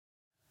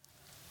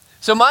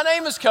So my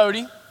name is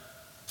Cody,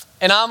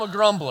 and I'm a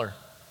grumbler.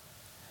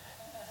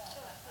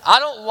 I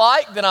don't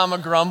like that I'm a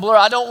grumbler.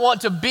 I don't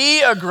want to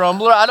be a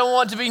grumbler. I don't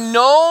want to be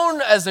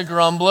known as a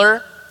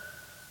grumbler,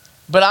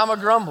 but I'm a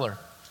grumbler.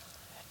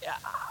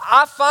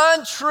 I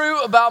find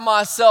true about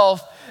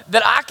myself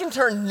that I can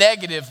turn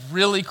negative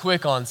really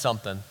quick on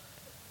something.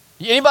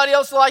 Anybody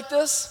else like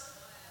this?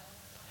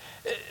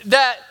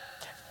 That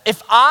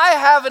if I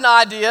have an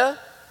idea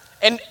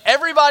and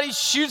everybody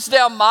shoots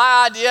down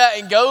my idea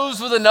and goes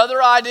with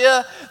another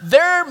idea,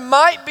 there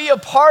might be a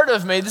part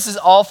of me, this is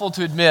awful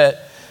to admit,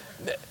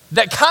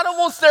 that kind of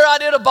wants their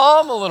idea to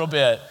bomb a little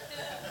bit.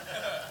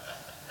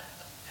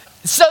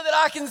 So that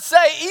I can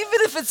say, even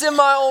if it's in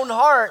my own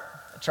heart,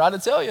 I tried to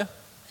tell you,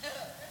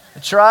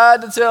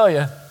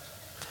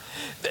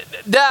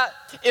 that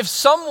if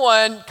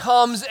someone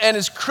comes and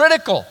is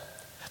critical,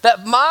 that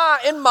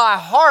in my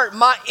heart,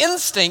 my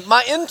instinct,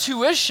 my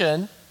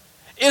intuition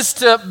is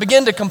to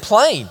begin to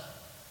complain.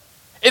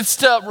 It's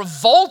to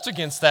revolt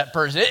against that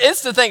person.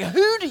 It's to think,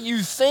 who do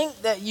you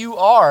think that you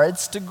are?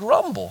 It's to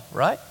grumble,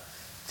 right?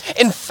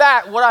 In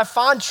fact, what I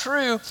find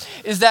true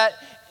is that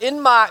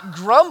in my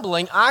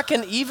grumbling, I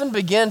can even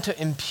begin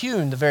to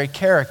impugn the very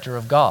character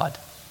of God.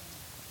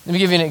 Let me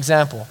give you an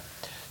example.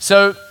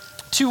 So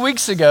 2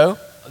 weeks ago,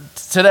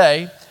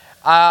 today,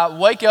 I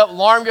wake up,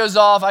 alarm goes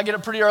off. I get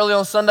up pretty early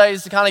on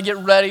Sundays to kind of get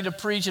ready to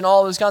preach and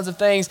all those kinds of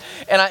things.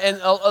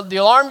 And the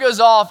alarm goes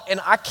off,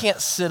 and I can't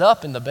sit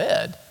up in the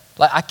bed.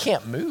 Like, I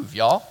can't move,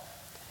 y'all.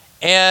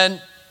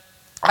 And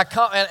I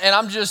come, and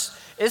I'm just,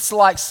 it's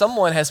like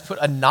someone has put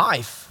a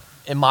knife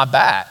in my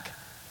back.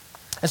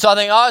 And so I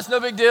think, it's no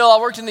big deal. I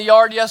worked in the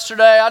yard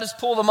yesterday. I just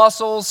pull the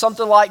muscles,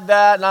 something like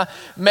that. And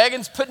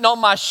Megan's putting on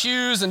my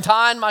shoes and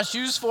tying my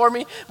shoes for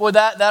me. Boy,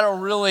 that'll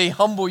really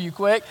humble you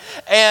quick.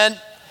 And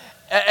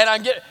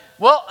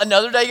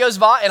another day goes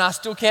by and I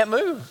still can't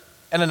move.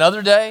 And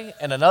another day,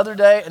 and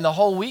the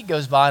whole week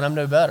goes by and I'm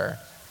no better.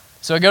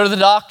 So I go to the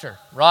doctor,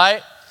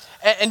 right?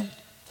 And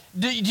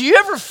do you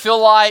ever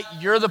feel like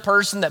you're the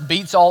person that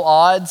beats all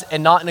odds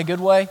and not in a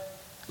good way?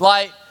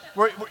 Like,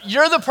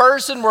 you're the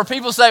person where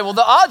people say, well,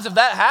 the odds of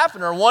that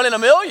happening are 1 in a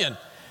million.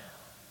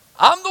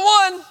 I'm the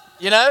one,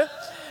 you know?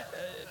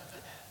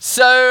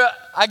 So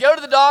I go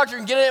to the doctor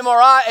and get an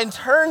MRI, and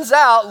turns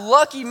out,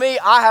 lucky me,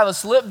 I have a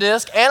slip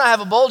disc and I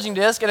have a bulging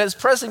disc, and it's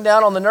pressing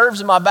down on the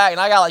nerves in my back, and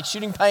I got like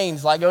shooting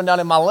pains like going down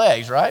in my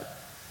legs, right?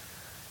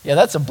 Yeah,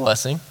 that's a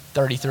blessing,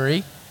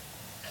 33.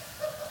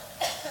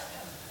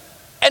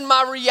 And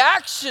my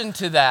reaction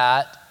to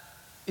that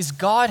is,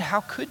 God,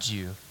 how could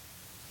you?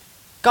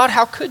 God,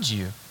 how could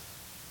you?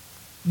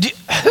 Who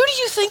do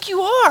you think you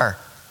are?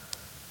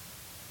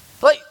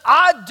 Like,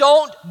 I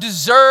don't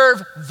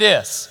deserve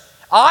this.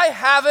 I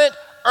haven't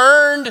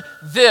earned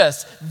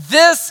this.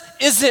 This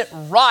isn't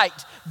right.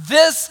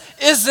 This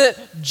isn't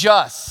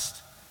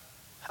just.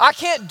 I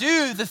can't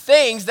do the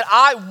things that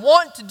I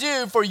want to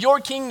do for your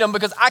kingdom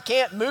because I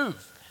can't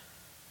move.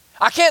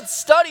 I can't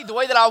study the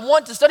way that I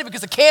want to study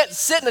because I can't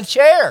sit in a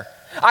chair.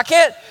 I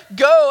can't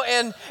go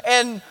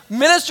and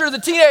minister to the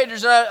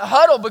teenagers in a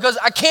huddle because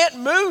I can't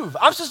move.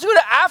 I'm supposed to go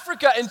to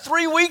Africa in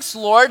 3 weeks,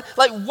 Lord.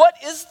 Like, what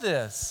is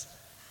this?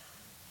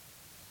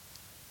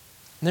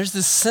 And there's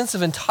this sense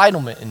of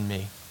entitlement in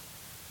me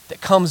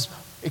that comes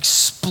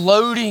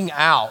exploding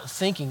out,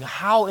 thinking,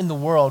 how in the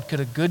world could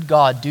a good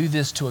God do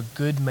this to a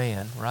good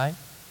man, right?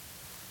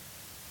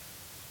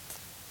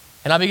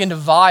 And I begin to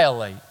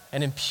violate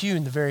and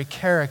impugn the very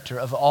character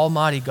of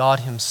Almighty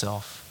God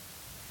himself.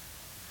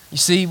 You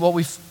see,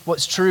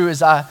 what's true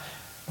is I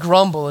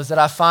grumble is that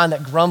I find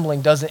that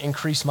grumbling doesn't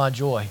increase my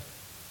joy.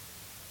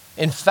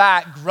 In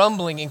fact,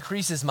 grumbling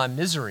increases my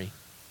misery.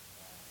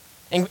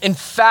 In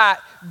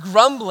fact,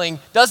 grumbling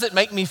doesn't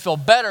make me feel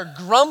better.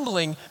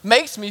 Grumbling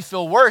makes me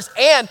feel worse.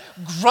 And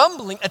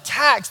grumbling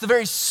attacks the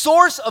very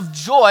source of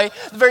joy,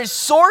 the very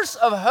source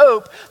of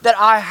hope that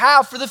I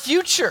have for the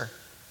future.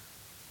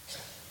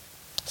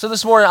 So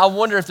this morning, I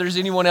wonder if there's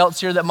anyone else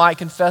here that might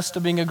confess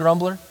to being a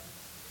grumbler.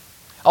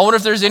 I wonder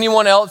if there's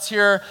anyone else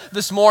here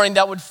this morning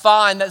that would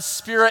find that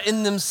spirit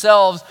in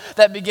themselves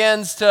that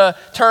begins to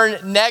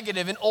turn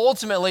negative and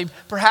ultimately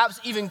perhaps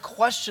even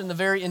question the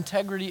very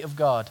integrity of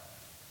God.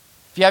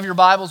 If you have your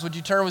Bibles, would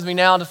you turn with me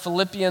now to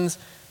Philippians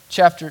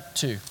chapter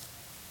 2.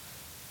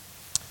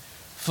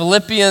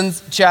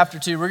 Philippians chapter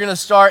 2. We're going to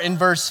start in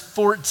verse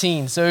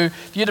 14. So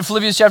if you get to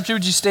Philippians chapter 2,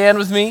 would you stand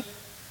with me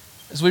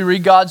as we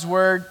read God's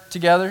word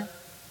together?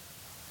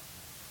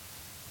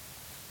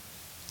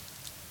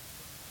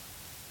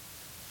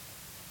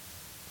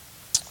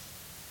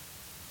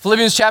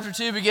 Philippians chapter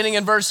 2, beginning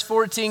in verse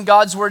 14,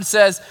 God's word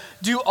says,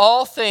 "Do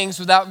all things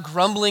without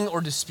grumbling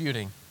or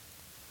disputing,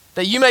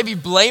 that you may be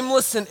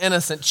blameless and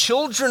innocent,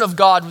 children of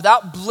God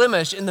without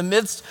blemish in the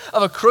midst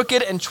of a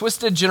crooked and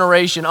twisted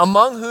generation,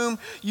 among whom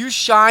you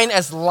shine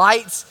as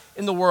lights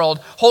in the world,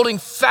 holding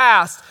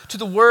fast to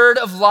the word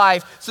of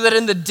life, so that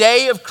in the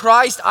day of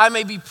Christ I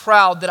may be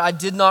proud that I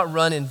did not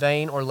run in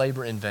vain or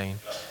labor in vain.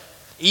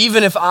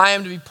 Even if I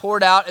am to be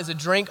poured out as a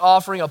drink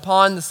offering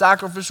upon the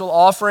sacrificial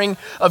offering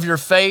of your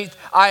faith,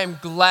 I am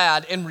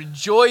glad and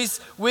rejoice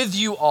with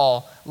you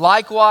all.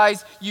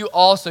 Likewise, you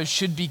also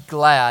should be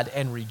glad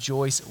and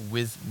rejoice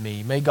with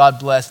me. May God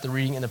bless the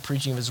reading and the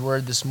preaching of his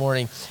word this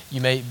morning.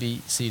 You may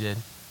be seated.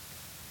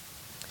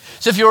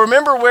 So if you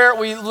remember where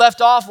we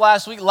left off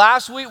last week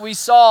we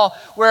saw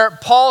where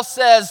Paul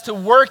says to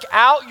work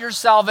out your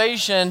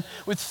salvation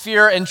with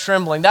fear and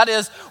trembling. That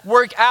is,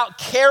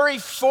 carry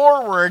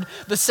forward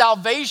the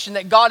salvation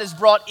that God has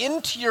brought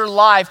into your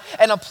life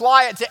and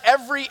apply it to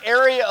every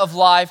area of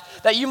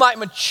life that you might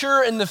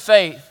mature in the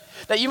faith,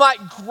 that you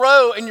might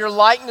grow in your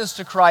likeness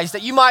to Christ,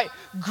 that you might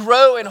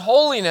grow in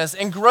holiness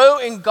and grow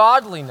in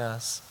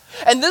godliness.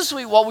 And this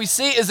week, what we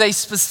see is a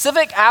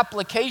specific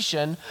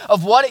application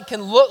of what it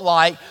can look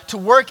like to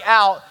work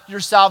out your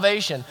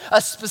salvation.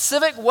 A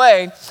specific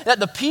way that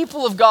the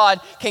people of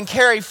God can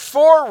carry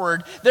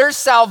forward their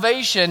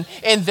salvation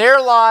in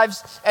their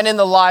lives and in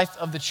the life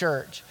of the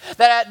church.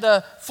 That at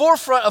the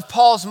forefront of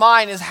Paul's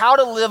mind is how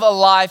to live a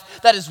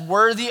life that is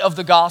worthy of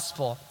the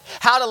gospel.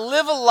 How to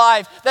live a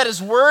life that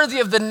is worthy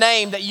of the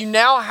name that you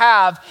now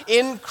have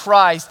in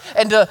Christ,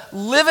 and to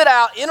live it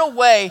out in a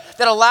way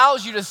that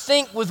allows you to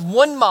think with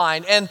one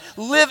mind and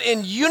live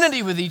in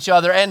unity with each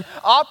other and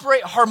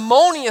operate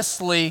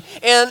harmoniously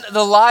in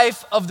the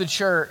life of the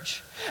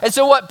church. And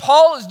so what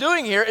Paul is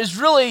doing here is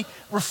really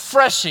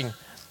refreshing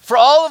for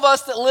all of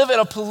us that live in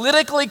a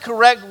politically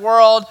correct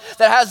world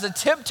that has the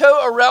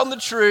tiptoe around the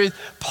truth.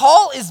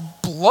 Paul is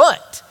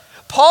blunt.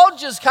 Paul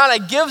just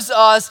kind of gives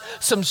us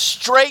some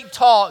straight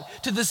talk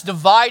to this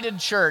divided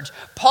church.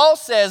 Paul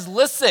says,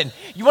 listen,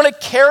 you want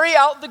to carry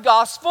out the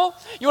gospel?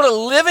 You want to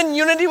live in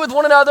unity with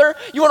one another?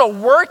 You want to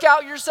work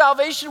out your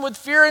salvation with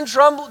fear and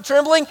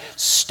trembling?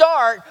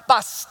 Start by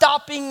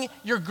stopping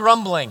your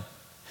grumbling.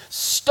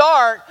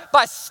 Start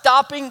by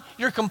stopping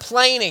your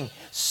complaining.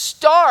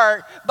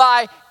 Start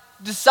by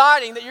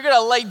deciding that you're going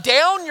to lay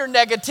down your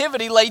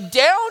negativity, lay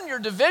down your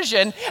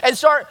division, and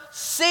start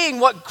seeing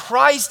what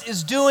Christ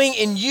is doing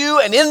in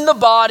you and in the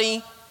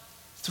body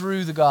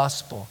through the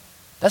gospel.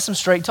 That's some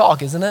straight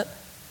talk, isn't it?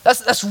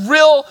 That's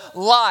real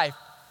life.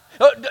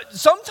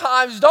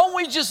 Sometimes don't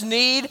we just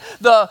need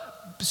the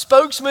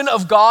spokesman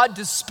of God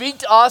to speak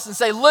to us and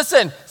say,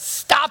 listen,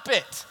 stop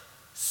it.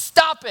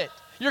 Stop it.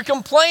 You're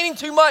complaining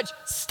too much.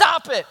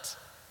 Stop it.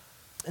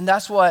 And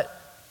that's what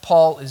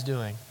Paul is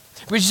doing.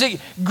 But you see,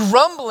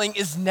 grumbling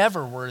is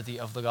never worthy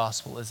of the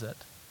gospel, is it?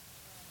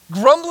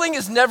 Grumbling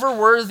is never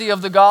worthy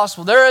of the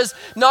gospel. There is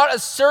not a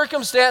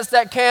circumstance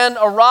that can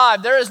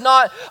arrive. There is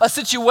not a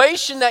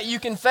situation that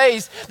you can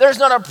face. There's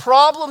not a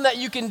problem that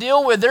you can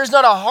deal with. There's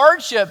not a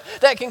hardship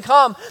that can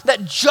come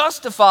that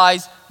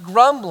justifies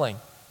grumbling.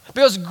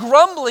 Because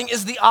grumbling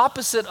is the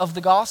opposite of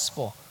the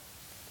gospel.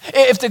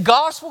 If the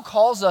gospel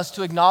calls us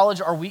to acknowledge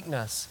our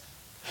weakness,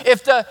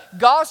 if the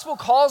gospel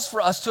calls for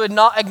us to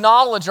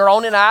acknowledge our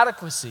own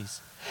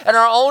inadequacies and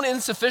our own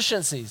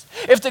insufficiencies,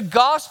 if the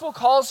gospel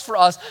calls for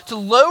us to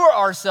lower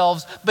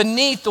ourselves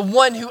beneath the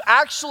one who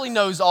actually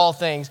knows all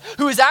things,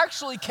 who is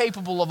actually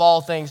capable of all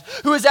things,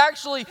 who is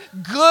actually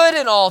good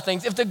in all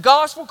things, if the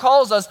gospel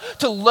calls us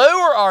to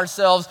lower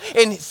ourselves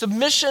in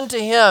submission to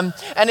him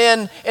and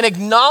in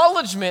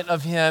acknowledgement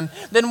of him,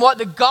 then what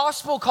the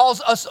gospel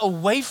calls us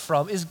away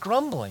from is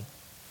grumbling.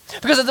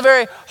 Because at the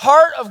very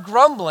heart of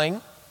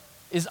grumbling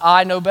is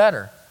I know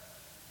better.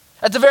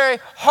 At the very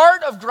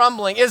heart of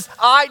grumbling is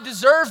I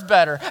deserve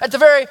better. At the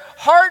very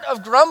heart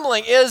of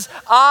grumbling is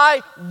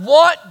I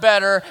want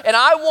better, and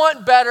I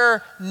want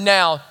better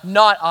now,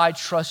 not I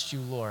trust you,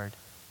 Lord.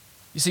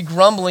 You see,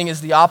 grumbling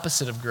is the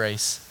opposite of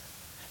grace.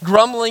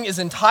 Grumbling is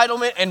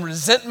entitlement and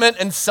resentment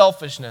and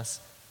selfishness.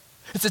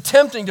 It's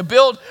attempting to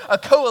build a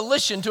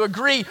coalition to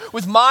agree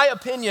with my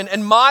opinion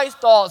and my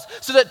thoughts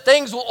so that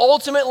things will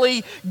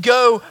ultimately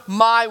go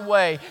my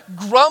way.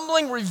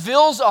 Grumbling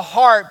reveals a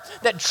heart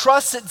that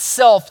trusts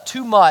itself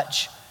too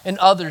much and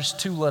others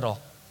too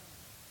little.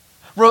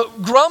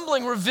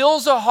 Grumbling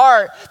reveals a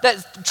heart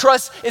that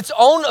trusts its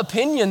own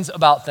opinions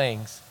about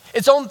things,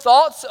 its own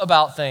thoughts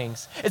about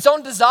things, its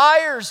own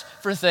desires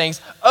for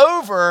things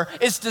over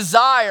its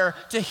desire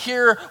to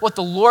hear what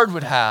the Lord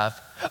would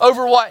have,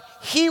 over what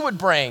he would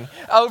bring,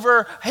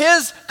 over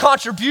his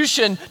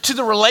contribution to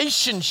the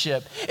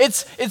relationship.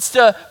 It's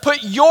to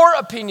put your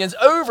opinions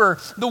over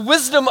the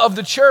wisdom of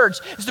the church.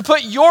 It's to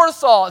put your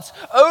thoughts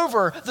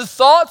over the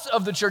thoughts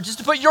of the church. It's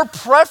to put your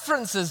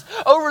preferences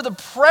over the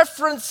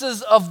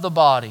preferences of the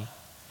body.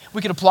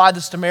 We could apply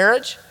this to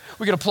marriage.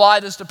 We could apply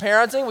this to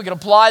parenting. We could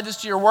apply this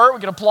to your work. We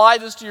could apply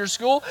this to your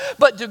school.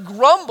 But to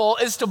grumble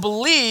is to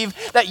believe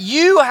that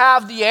you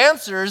have the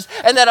answers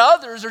and that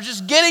others are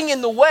just getting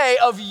in the way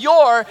of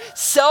your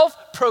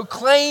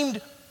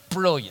self-proclaimed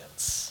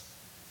brilliance.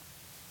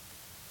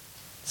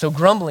 So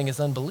grumbling is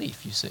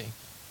unbelief, you see.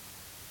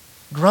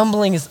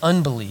 Grumbling is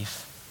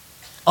unbelief.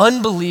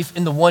 Unbelief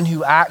in the one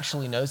who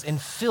actually knows, and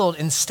filled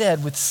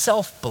instead with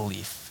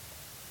self-belief.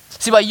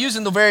 See, by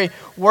using the very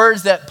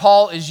words that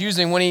Paul is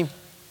using when he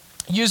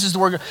uses the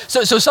word.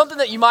 So something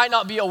that you might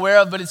not be aware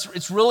of, but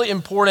it's really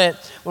important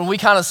when we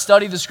kind of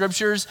study the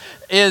scriptures,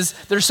 is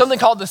there's something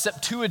called the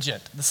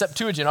Septuagint. The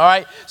Septuagint, all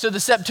right? So the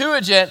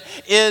Septuagint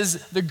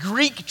is the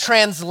Greek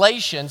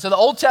translation. So the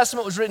Old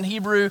Testament was written in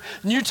Hebrew,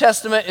 New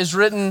Testament is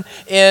written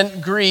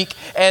in Greek,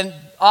 and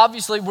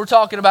obviously we're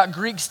talking about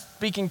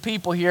Greek-speaking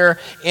people here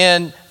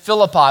in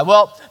Philippi.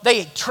 Well,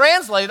 they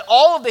translated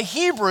all of the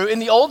Hebrew in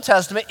the Old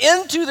Testament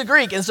into the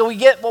Greek, and so we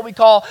get what we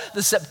call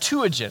the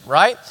Septuagint,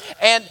 right?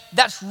 And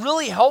that's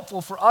really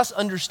helpful for us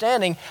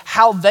understanding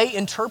how they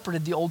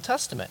interpreted the Old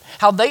Testament,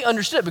 how they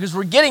understood it, because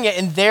we're getting it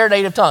in their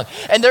native tongue.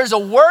 And there's a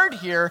word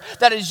here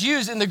that is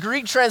used in the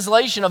Greek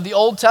translation of the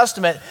Old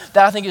Testament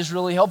that I think is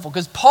really helpful,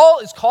 because Paul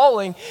is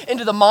calling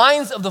into the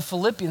minds of the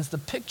Philippians the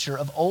picture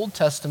of Old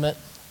Testament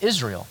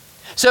Israel.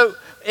 So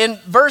in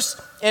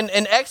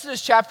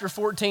Exodus chapter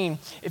 14,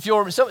 if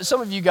you're,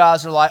 some of you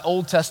guys are like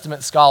Old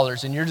Testament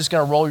scholars and you're just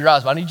going to roll your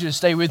eyes, but I need you to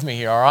stay with me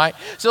here, all right?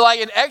 So like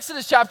in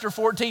Exodus chapter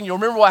 14, you'll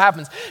remember what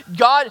happens.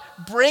 God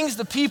brings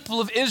the people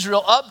of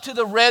Israel up to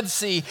the Red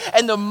Sea,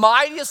 and the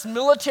mightiest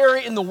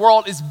military in the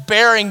world is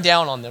bearing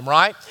down on them,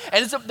 right?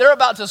 And they're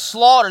about to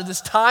slaughter this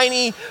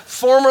tiny,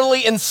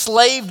 formerly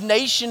enslaved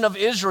nation of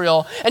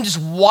Israel and just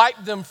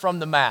wipe them from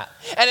the map.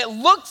 And it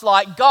looks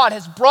like God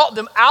has brought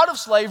them out of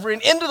slavery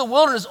and into the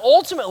wilderness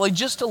ultimately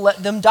just to let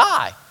them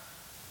die.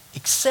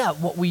 Except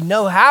what we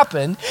know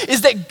happened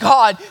is that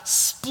God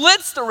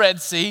splits the Red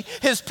Sea,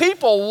 his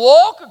people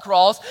walk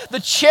across, the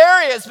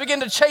chariots begin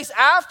to chase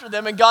after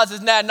them, and God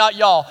says, nah, not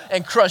y'all,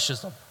 and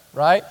crushes them,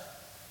 right?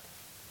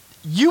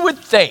 You would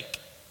think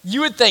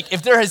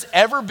if there has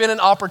ever been an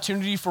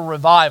opportunity for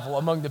revival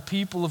among the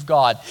people of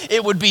God,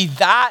 it would be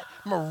that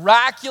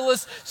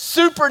miraculous,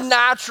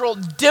 supernatural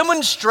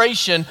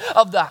demonstration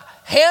of the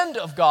hand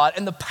of God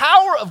and the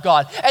power of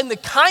God and the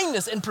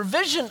kindness and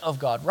provision of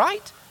God,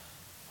 right?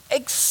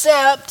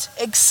 Except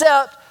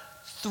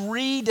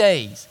 3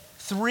 days.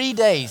 3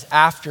 days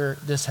after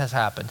this has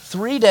happened,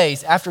 3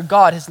 days after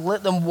God has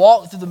let them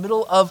walk through the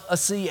middle of a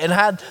sea and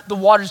had the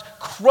waters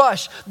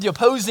crush the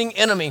opposing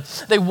enemy,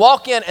 they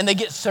walk in and they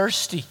get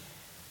thirsty.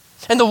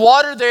 And the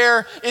water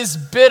there is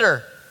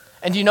bitter.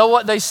 And you know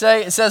what they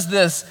say? It says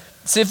this.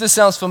 See if this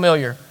sounds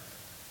familiar.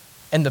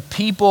 And the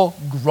people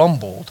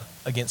grumbled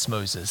against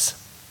Moses.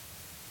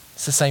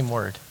 It's the same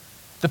word.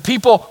 The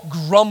people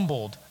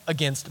grumbled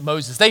against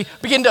Moses. They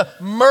begin to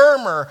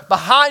murmur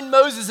behind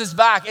Moses'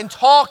 back and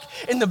talk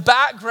in the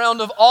background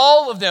of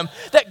all of them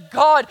that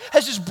God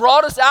has just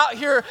brought us out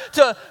here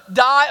to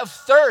die of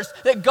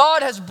thirst, that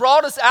God has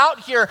brought us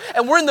out here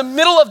and we're in the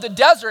middle of the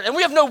desert and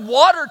we have no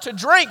water to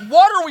drink.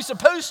 What are we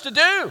supposed to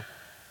do?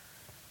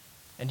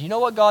 And you know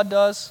what God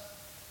does?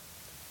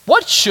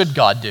 What should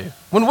God do?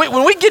 When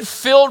we get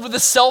filled with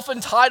the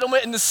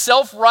self-entitlement and the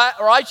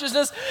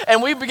self-righteousness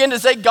and we begin to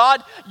say,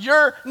 God,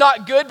 you're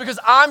not good because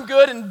I'm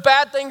good and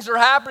bad things are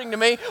happening to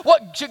me,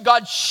 what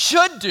God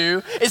should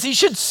do is he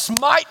should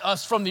smite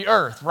us from the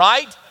earth,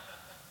 right?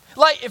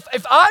 Like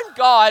if I'm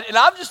God and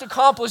I've just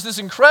accomplished this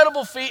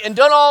incredible feat and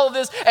done all of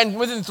this and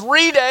within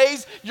 3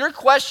 days you're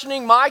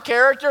questioning my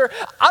character,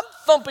 I'm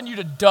thumping you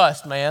to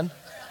dust, man.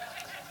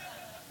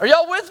 Are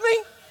y'all with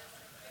me?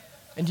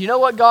 And do you know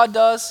what God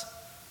does?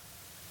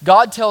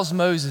 God tells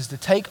Moses to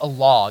take a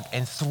log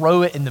and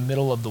throw it in the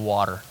middle of the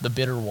water, the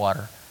bitter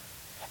water.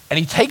 And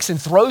he takes and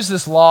throws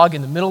this log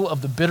in the middle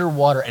of the bitter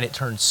water and it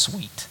turns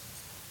sweet.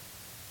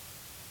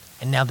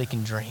 And now they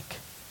can drink.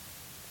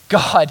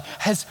 God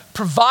has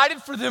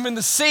provided for them in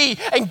the sea,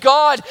 and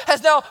God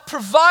has now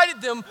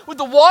provided them with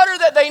the water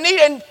that they need.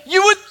 And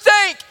you would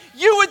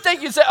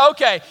think you'd say,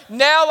 okay,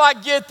 now I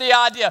get the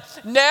idea.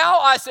 Now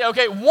I say,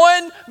 okay,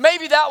 one,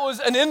 maybe that was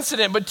an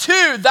incident, but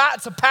two,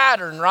 that's a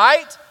pattern,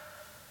 right?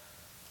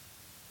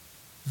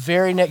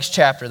 Very next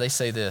chapter, they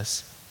say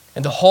this.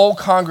 And the whole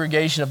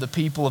congregation of the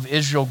people of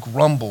Israel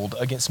grumbled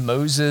against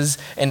Moses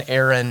and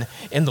Aaron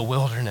in the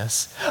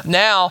wilderness.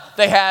 Now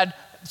they had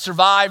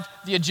survived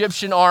the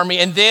Egyptian army,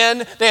 and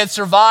then they had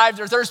survived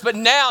their thirst, but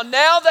now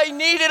they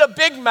needed a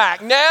Big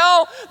Mac.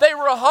 Now they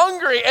were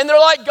hungry, and they're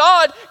like,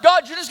 God,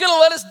 you're just going to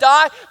let us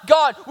die?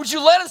 God, would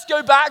you let us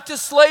go back to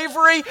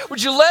slavery?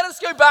 Would you let us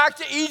go back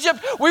to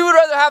Egypt? We would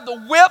rather have the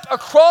whip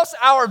across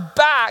our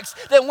backs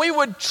than we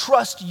would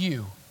trust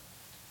you.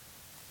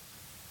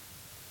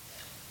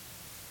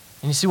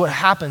 And you see what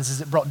happens is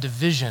it brought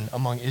division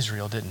among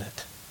Israel, didn't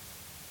it?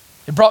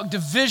 It brought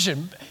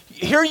division.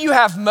 Here you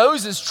have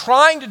Moses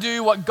trying to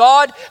do what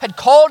God had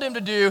called him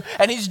to do,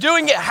 and he's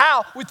doing it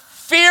how? With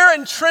fear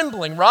and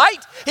trembling, right?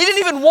 He didn't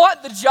even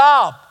want the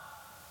job.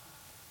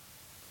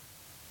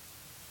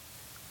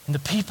 And the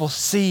people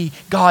see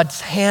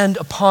God's hand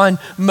upon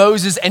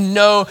Moses and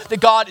know that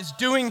God is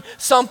doing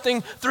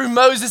something through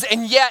Moses,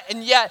 and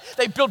yet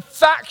they build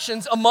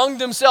factions among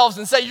themselves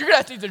and say, you're going to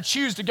have to either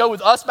choose to go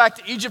with us back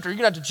to Egypt or you're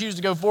going to have to choose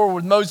to go forward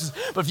with Moses.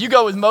 But if you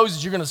go with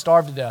Moses, you're going to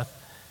starve to death.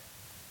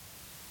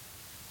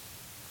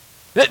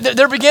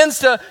 There begins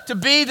to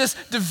be this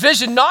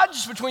division, not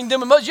just between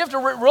them and Moses. You have to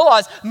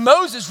realize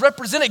Moses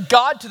represented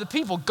God to the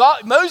people.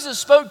 Moses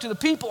spoke to the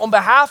people on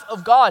behalf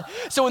of God.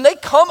 So when they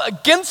come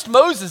against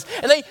Moses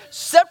and they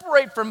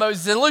separate from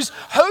Moses and lose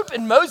hope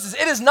in Moses,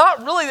 it is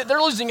not really that they're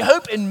losing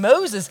hope in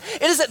Moses.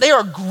 It is that they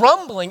are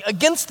grumbling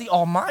against the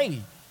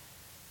Almighty.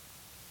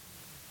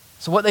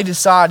 So what they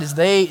decide is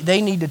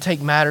they need to take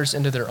matters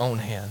into their own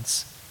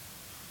hands.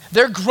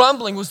 Their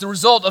grumbling was the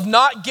result of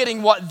not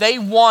getting what they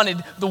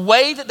wanted, the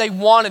way that they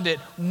wanted it,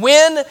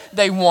 when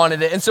they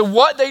wanted it. And so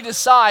what they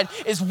decide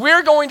is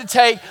we're going to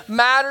take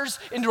matters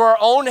into our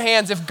own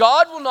hands. If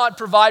God will not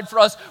provide for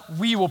us,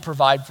 we will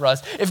provide for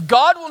us. If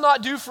God will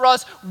not do for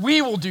us,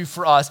 we will do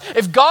for us.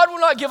 If God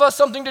will not give us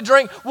something to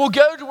drink, we'll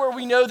go to where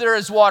we know there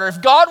is water.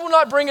 If God will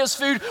not bring us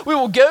food, we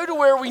will go to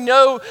where we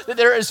know that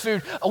there is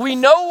food. We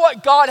know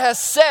what God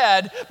has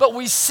said, but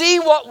we see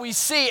what we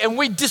see, and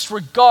we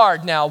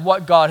disregard now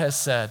what God has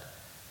said.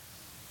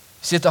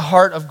 See, at the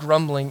heart of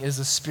grumbling is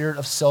the spirit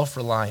of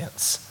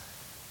self-reliance.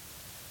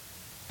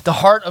 The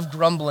heart of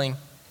grumbling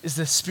is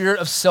the spirit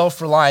of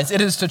self-reliance.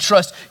 It is to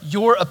trust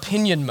your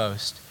opinion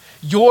most,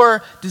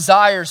 your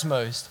desires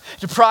most,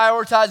 to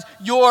prioritize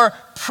your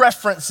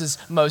preferences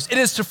most. It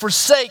is to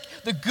forsake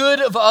the good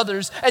of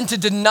others and to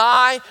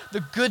deny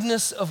the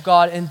goodness of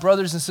God. And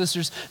brothers and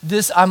sisters,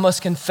 this I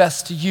must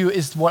confess to you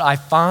is what I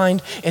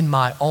find in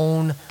my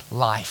own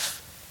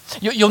life.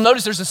 You'll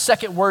notice there's a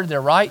second word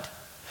there, right?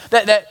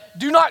 That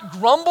do not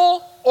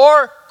grumble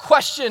or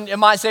question, it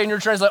might say in your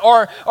translation,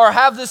 or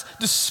have this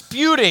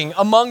disputing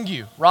among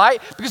you,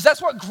 right? Because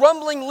that's what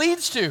grumbling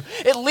leads to.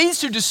 It leads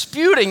to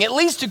disputing. It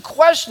leads to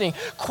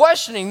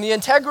questioning the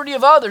integrity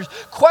of others,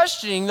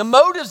 questioning the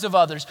motives of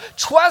others,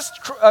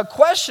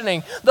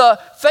 questioning the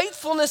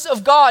faithfulness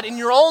of God in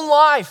your own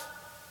life.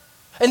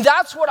 And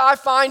that's what I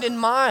find in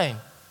mine.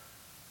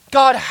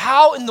 God,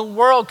 how in the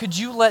world could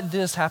you let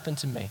this happen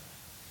to me?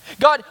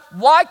 God,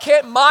 why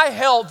can't my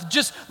health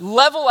just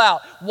level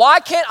out? Why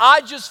can't I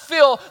just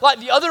feel like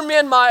the other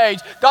men my age?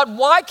 God,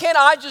 why can't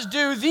I just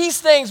do these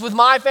things with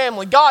my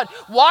family? God,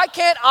 why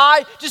can't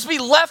I just be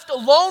left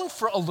alone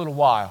for a little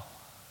while?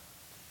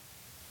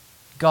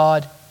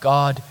 God.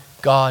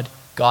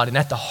 And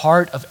at the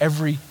heart of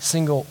every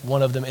single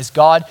one of them is,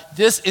 God,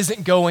 this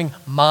isn't going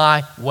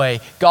my way.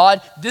 God,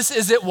 this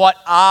isn't what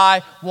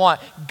I want.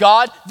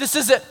 God, this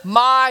isn't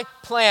my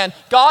plan.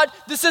 God,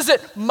 this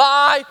isn't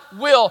my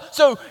will.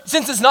 So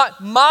since it's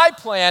not my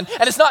plan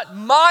and it's not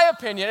my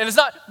opinion and it's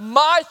not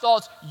my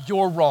thoughts,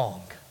 you're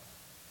wrong.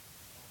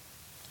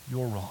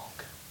 You're wrong.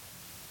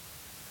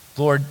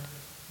 Lord,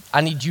 I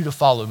need you to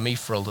follow me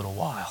for a little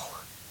while.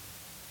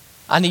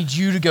 I need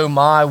you to go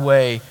my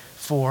way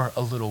for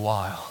a little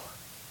while.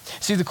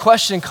 See, the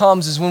question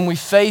comes is when we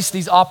face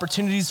these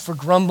opportunities for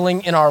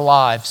grumbling in our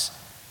lives,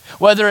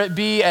 whether it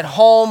be at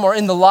home or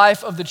in the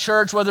life of the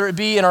church, whether it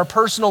be in our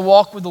personal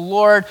walk with the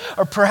Lord,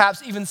 or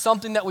perhaps even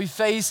something that we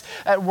face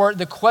at work,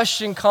 the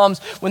question comes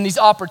when these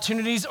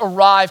opportunities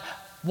arrive,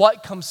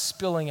 what comes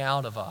spilling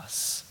out of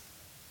us?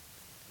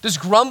 Does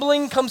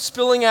grumbling come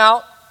spilling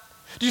out?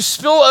 Do you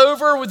spill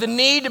over with the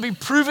need to be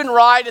proven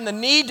right and the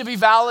need to be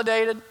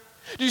validated?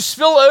 Do you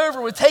spill over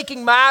with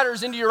taking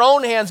matters into your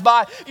own hands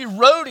by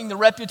eroding the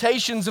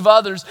reputations of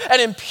others and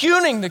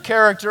impugning the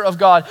character of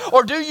God?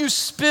 Or do you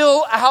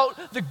spill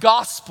out the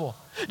gospel?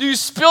 Do you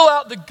spill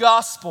out the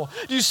gospel?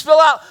 Do you spill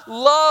out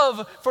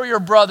love for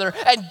your brother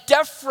and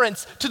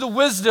deference to the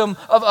wisdom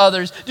of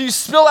others? Do you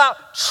spill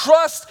out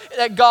trust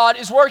that God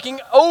is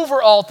working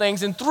over all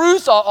things and through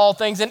all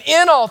things and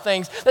in all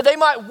things, that they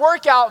might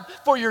work out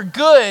for your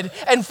good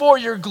and for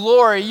your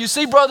glory? You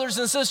see, brothers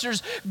and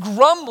sisters,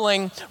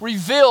 grumbling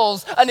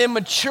reveals an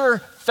immature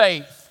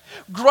faith.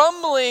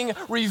 Grumbling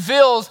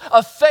reveals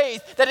a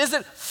faith that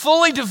isn't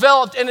fully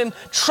developed and in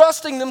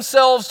trusting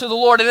themselves to the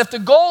Lord. And if the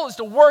goal is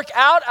to work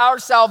out our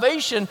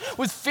salvation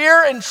with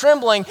fear and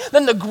trembling,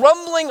 then the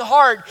grumbling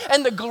heart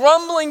and the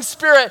grumbling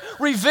spirit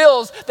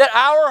reveals that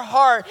our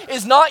heart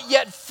is not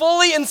yet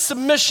fully in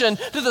submission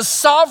to the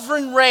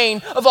sovereign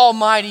reign of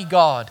Almighty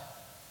God.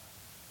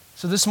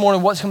 So this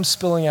morning, what comes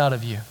spilling out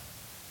of you?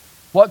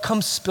 What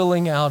comes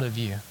spilling out of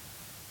you?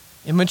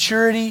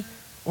 Immaturity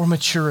or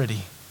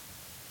maturity?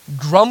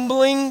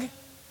 Grumbling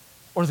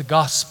or the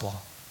gospel?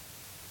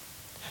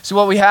 So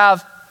what we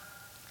have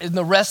in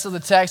the rest of the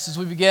text as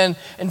we begin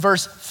in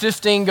verse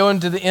 15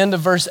 going to the end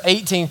of verse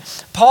 18,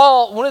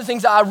 Paul, one of the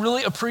things that I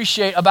really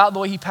appreciate about the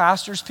way he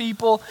pastors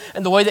people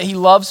and the way that he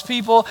loves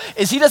people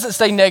is he doesn't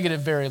stay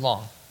negative very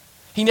long.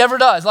 He never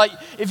does. Like,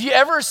 if you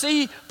ever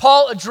see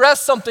Paul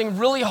address something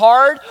really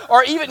hard,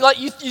 or even like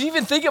you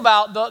even think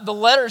about the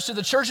letters to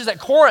the churches at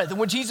Corinth in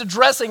which he's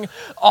addressing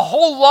a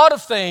whole lot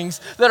of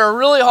things that are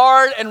really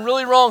hard and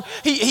really wrong.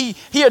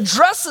 He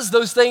addresses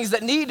those things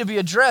that need to be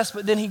addressed,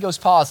 but then he goes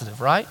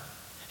positive, right?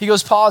 He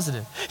goes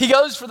positive. He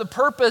goes for the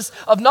purpose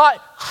of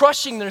not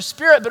crushing their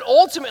spirit, but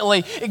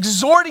ultimately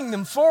exhorting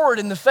them forward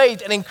in the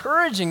faith and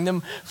encouraging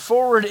them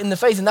forward in the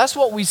faith. And that's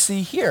what we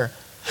see here.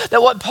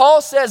 That what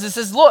Paul says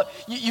is, look,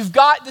 you've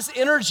got this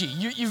energy,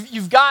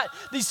 you've got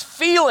these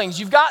feelings,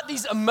 you've got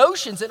these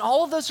emotions, and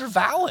all of those are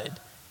valid.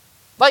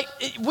 Like,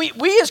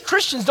 we as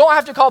Christians don't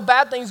have to call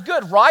bad things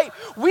good, right?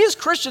 We as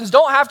Christians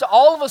don't have to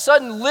all of a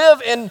sudden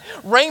live in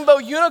rainbow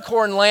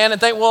unicorn land and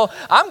think, well,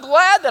 I'm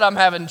glad that I'm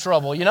having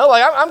trouble, you know?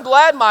 Like, I'm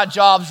glad my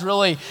job's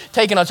really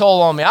taking a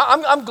toll on me.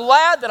 I'm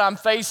glad that I'm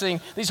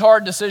facing these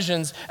hard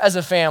decisions as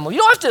a family.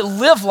 You don't have to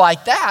live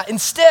like that.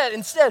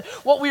 Instead,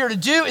 what we are to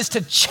do is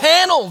to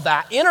channel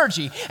that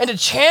energy and to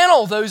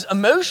channel those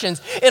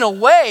emotions in a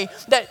way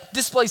that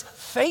displays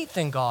faith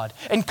in God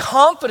and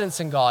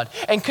confidence in God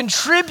and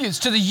contributes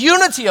to the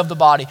unity of the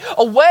body,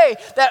 a way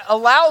that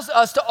allows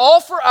us to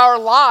offer our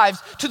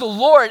lives to the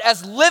Lord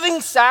as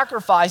living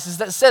sacrifices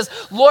that says,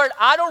 Lord,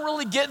 I don't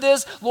really get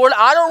this. Lord,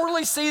 I don't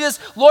really see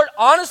this. Lord,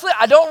 honestly,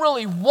 I don't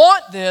really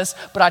want this,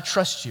 but I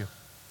trust you.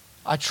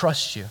 I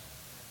trust you.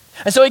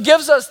 And so he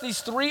gives us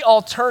these three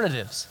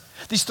alternatives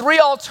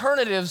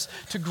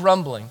to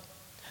grumbling.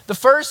 The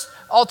first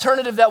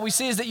alternative that we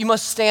see is that you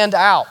must stand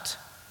out.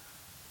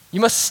 You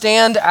must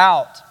stand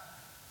out.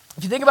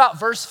 If you think about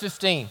verse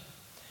 15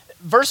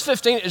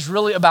 is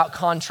really about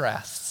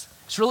contrasts.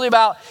 It's really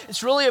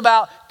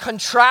about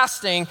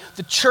contrasting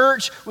the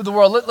church with the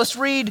world. Let's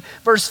read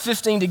verse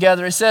 15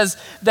 together. It says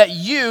that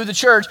you, the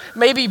church,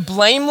 may be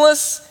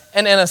blameless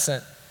and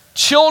innocent,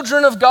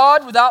 children of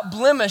God without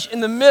blemish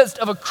in the midst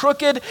of a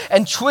crooked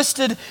and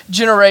twisted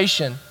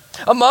generation,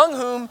 among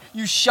whom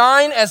you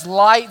shine as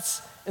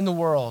lights in the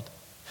world.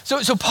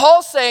 So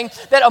Paul's saying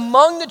that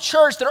among the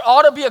church there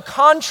ought to be a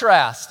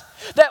contrast,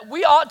 that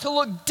we ought to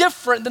look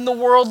different than the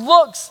world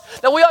looks,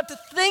 that we ought to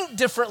think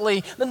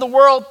differently than the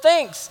world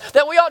thinks,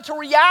 that we ought to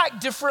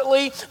react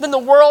differently than the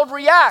world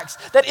reacts,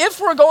 that if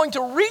we're going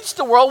to reach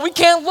the world, we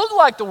can't look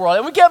like the world,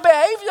 and we can't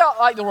behave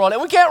like the world,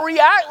 and we can't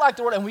react like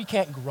the world, and we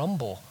can't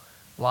grumble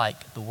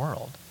like the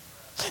world.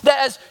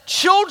 That as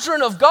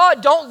children of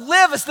God, don't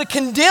live as the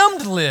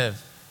condemned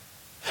live.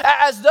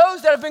 As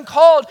those that have been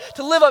called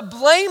to live a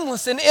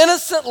blameless and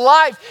innocent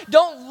life,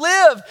 don't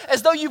live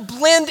as though you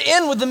blend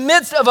in with the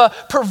midst of a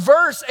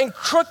perverse and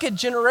crooked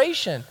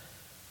generation.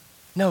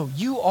 No,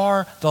 you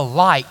are the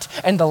light,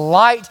 and the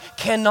light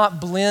cannot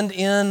blend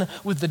in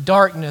with the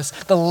darkness.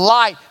 The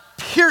light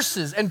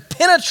pierces and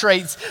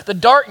penetrates the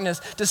darkness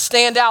to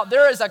stand out.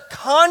 There is a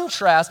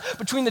contrast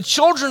between the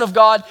children of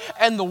God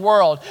and the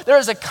world. There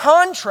is a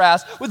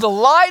contrast with the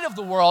light of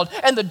the world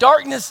and the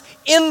darkness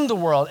in the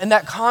world, and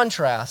that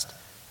contrast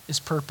is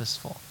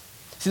purposeful.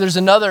 See, there's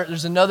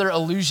another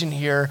allusion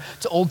here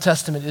to Old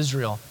Testament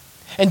Israel.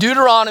 In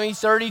Deuteronomy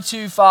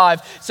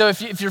 32:5, so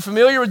if you're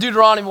familiar with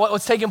Deuteronomy,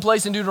 what's taking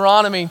place in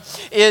Deuteronomy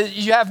is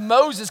you have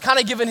Moses kind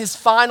of giving his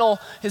final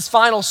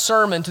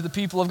sermon to the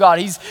people of God.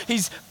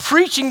 He's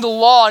preaching the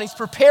law, and he's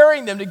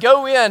preparing them to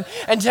go in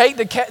and take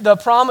the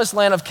promised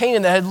land of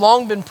Canaan that had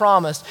long been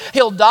promised.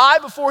 He'll die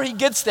before he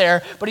gets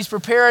there, but he's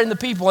preparing the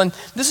people. And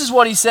this is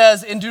what he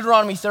says in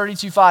Deuteronomy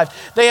 32:5.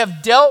 They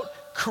have dealt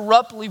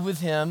corruptly with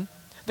him.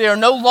 They are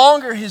no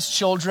longer his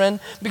children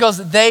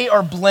because they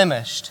are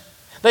blemished.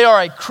 They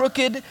are a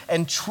crooked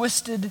and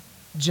twisted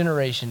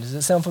generation. Does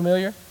it sound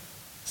familiar?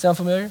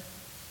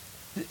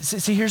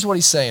 See, here's what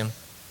he's saying.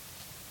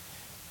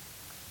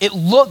 It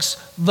looks,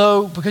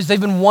 though, because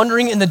they've been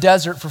wandering in the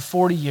desert for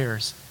 40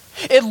 years,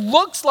 it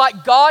looks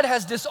like God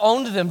has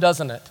disowned them,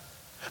 doesn't it?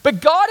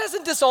 But God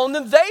hasn't disowned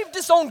them. They've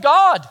disowned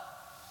God.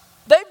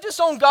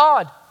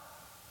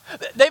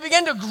 They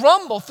began to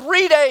grumble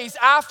 3 days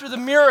after the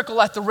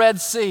miracle at the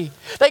Red Sea.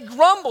 They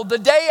grumbled the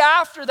day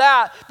after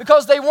that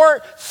because they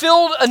weren't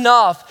filled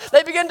enough.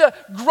 They began to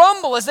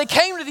grumble as they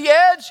came to the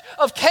edge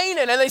of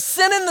Canaan, and they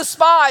sent in the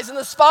spies, and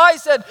the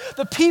spies said,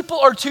 the people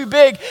are too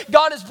big.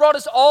 God has brought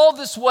us all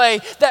this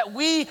way that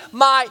we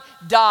might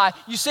die.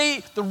 You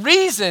see, the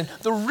reason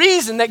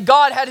that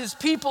God had his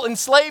people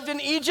enslaved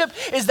in Egypt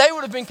is they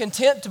would have been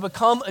content to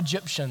become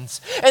Egyptians.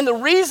 And the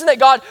reason that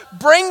God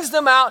brings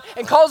them out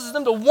and causes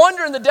them to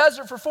wander in the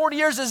desert for 40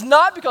 years is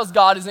not because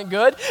God isn't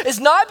good. It's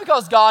not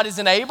because God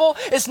isn't able.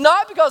 It's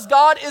not because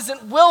God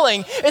isn't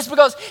willing. It's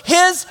because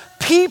his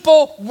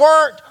people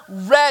weren't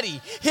ready.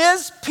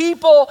 His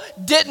people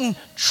didn't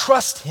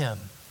trust him.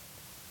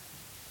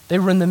 They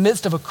were in the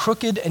midst of a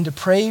crooked and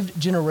depraved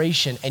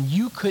generation, and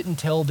you couldn't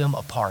tell them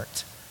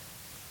apart.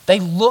 They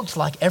looked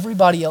like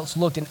everybody else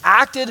looked and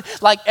acted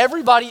like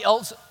everybody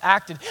else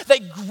acted. They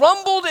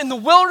grumbled in the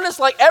wilderness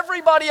like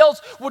everybody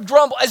else would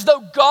grumble, as though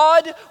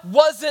God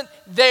wasn't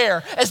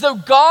there, as though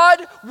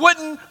God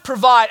wouldn't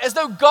provide, as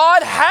though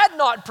God had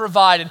not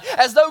provided,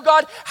 as though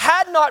God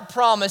had not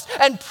promised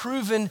and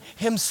proven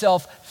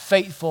himself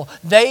faithful.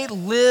 They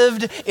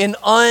lived in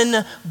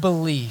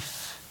unbelief.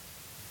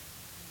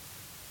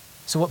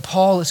 So what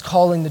Paul is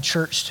calling the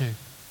church to,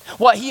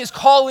 what he is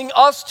calling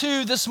us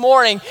to this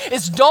morning,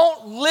 is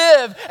don't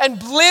live and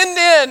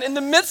blend in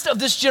the midst of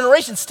this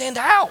generation. Stand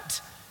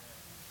out.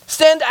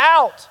 Stand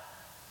out.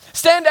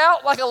 Stand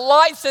out like a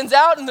light stands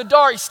out in the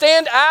dark.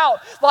 Stand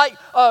out like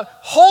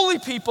holy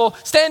people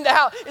stand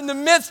out in the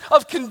midst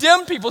of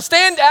condemned people.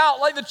 Stand out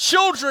like the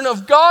children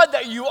of God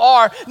that you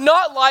are,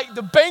 not like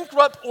the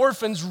bankrupt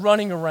orphans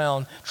running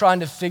around trying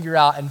to figure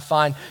out and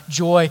find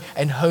joy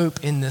and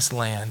hope in this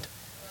land.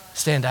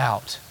 Stand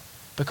out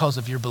because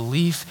of your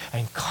belief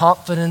and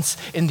confidence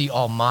in the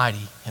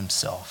Almighty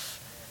himself.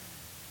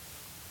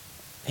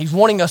 He's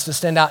wanting us to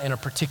stand out in a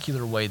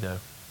particular way, though.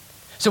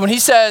 So when he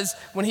talks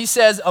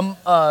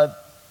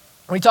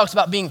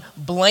about being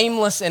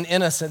blameless and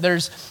innocent,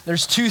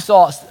 there's two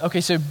thoughts.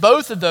 Okay, so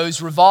both of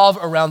those revolve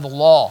around the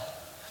law.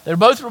 They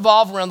both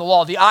revolve around the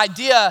law. The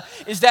idea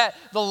is that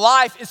the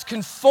life is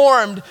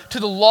conformed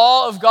to the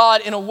law of God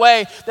in a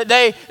way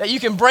that you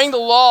can bring the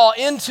law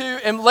into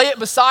and lay it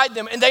beside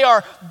them, and they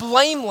are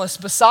blameless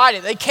beside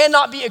it. They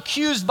cannot be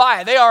accused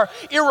by it. They are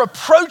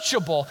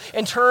irreproachable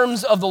in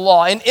terms of the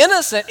law. And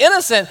innocent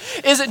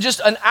isn't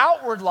just an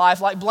outward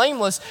life like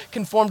blameless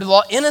conformed to the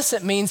law.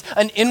 Innocent means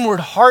an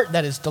inward heart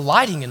that is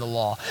delighting in the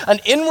law, an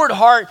inward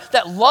heart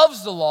that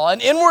loves the law,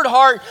 an inward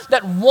heart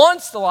that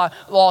wants the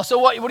law. So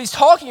what he's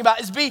talking about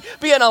is be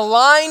an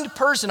aligned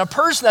person, a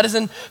person that is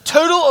in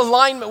total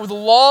alignment with the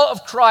law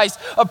of Christ,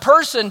 a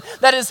person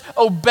that is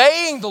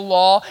obeying the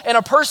law, and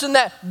a person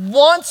that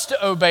wants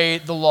to obey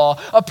the law,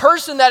 a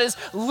person that is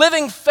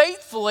living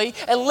faithfully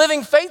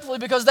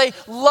because they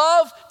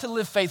love to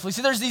live faithfully.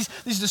 See, there's these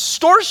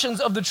distortions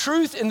of the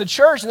truth in the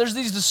church, and there's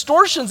these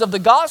distortions of the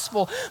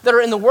gospel that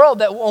are in the world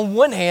that on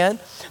one hand,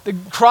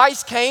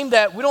 Christ came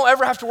that we don't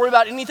ever have to worry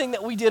about anything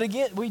that we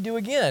do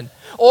again.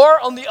 Or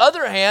on the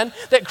other hand,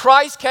 that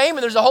Christ came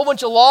and there's a whole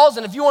bunch of laws,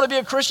 and if you want to be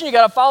a Christian, you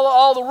got to follow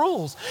all the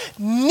rules.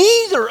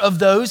 Neither of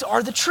those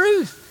are the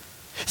truth.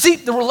 See,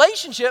 the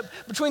relationship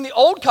between the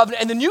old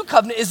covenant and the new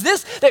covenant is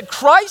this, that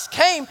Christ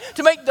came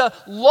to make the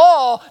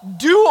law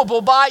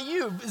doable by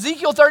you.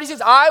 Ezekiel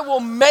 36, I will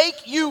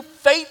make you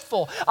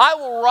faithful. I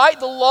will write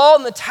the law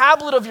on the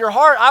tablet of your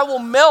heart. I will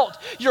melt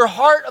your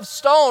heart of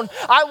stone.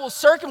 I will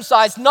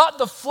circumcise not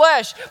the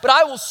flesh, but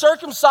I will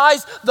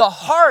circumcise the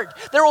heart.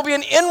 There will be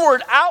an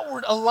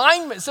inward-outward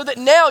alignment so that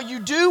now you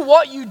do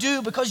what you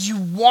do because you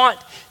want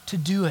to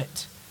do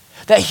it.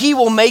 That he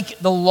will make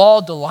the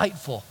law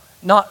delightful,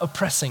 not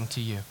oppressing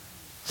to you.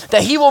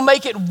 That he will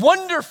make it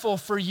wonderful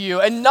for you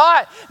and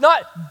not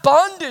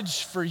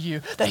bondage for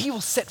you. That he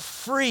will set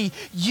free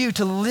you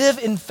to live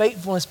in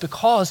faithfulness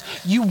because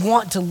you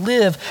want to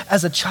live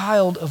as a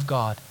child of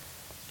God.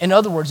 In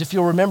other words, if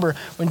you'll remember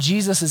when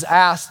Jesus is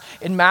asked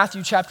in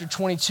Matthew chapter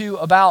 22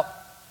 about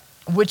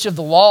which of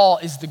the law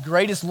is the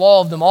greatest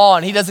law of them all,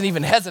 and he doesn't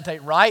even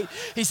hesitate, right?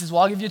 He says,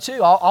 well, I'll give you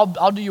two.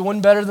 I'll do you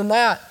one better than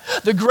that.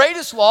 The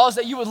greatest law is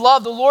that you would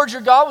love the Lord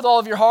your God with all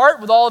of your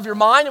heart, with all of your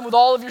mind, and with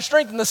all of your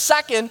strength. And the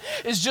second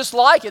is just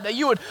like it, that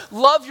you would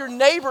love your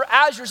neighbor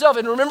as yourself.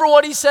 And remember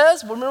what he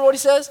says?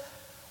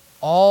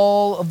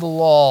 All of the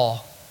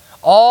law,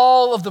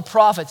 all of the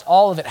prophets,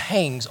 all of it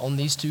hangs on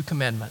these two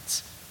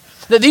commandments.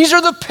 That these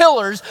are the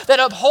pillars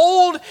that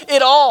uphold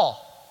it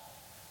all.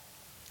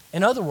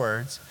 In other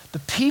words, the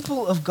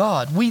people of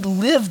God, we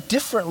live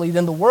differently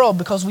than the world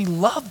because we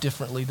love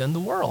differently than the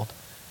world.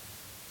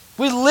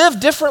 We live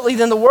differently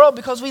than the world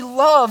because we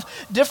love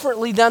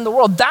differently than the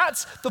world.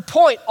 That's the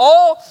point.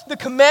 All the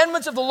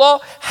commandments of the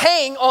law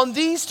hang on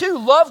these two.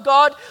 Love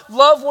God,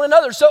 love one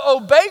another. So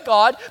obey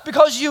God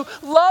because you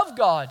love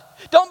God.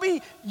 Don't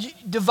be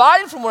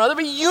divided from one another.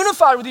 Be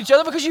unified with each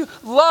other because you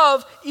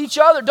love each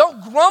other.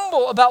 Don't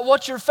grumble about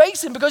what you're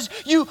facing because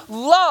you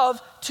love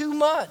too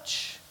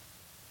much.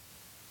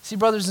 See,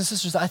 brothers and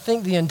sisters, I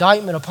think the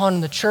indictment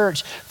upon the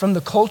church from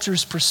the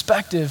culture's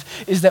perspective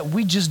is that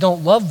we just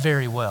don't love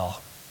very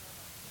well.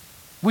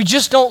 We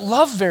just don't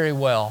love very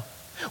well.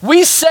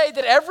 We say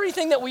that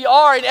everything that we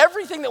are and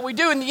everything that we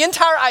do and the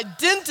entire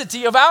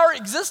identity of our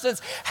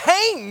existence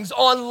hangs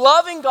on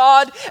loving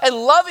God and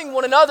loving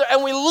one another,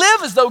 and we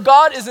live as though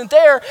God isn't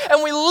there,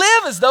 and we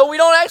live as though we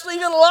don't actually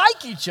even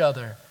like each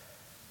other.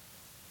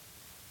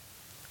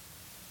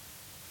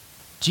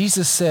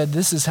 Jesus said,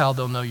 this is how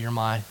they'll know you're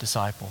my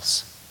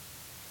disciples.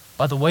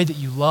 By the way that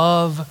you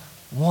love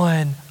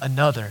one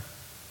another.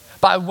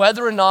 By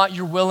whether or not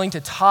you're willing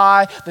to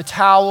tie the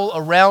towel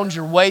around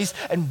your waist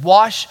and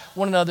wash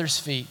one another's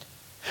feet.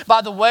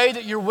 By the way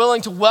that you're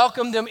willing to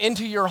welcome them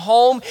into your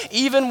home,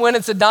 even when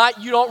it's a night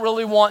you don't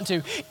really want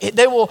to.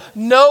 They will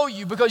know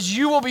you because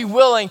you will be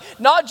willing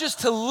not just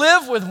to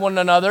live with one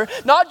another,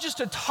 not just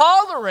to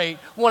tolerate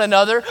one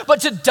another,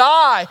 but to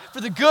die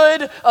for the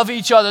good of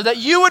each other. That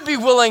you would be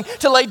willing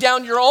to lay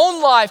down your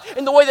own life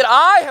in the way that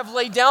I have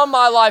laid down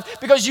my life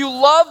because you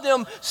love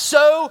them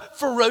so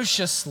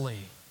ferociously.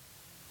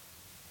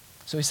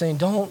 So he's saying,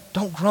 don't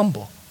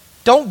grumble.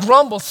 Don't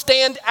grumble.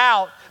 Stand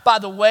out by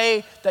the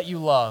way that you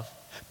love.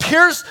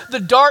 Pierce the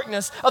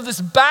darkness of this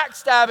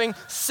backstabbing,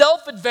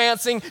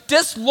 self-advancing,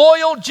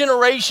 disloyal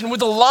generation with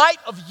the light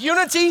of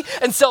unity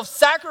and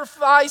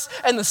self-sacrifice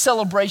and the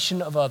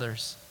celebration of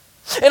others.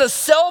 In a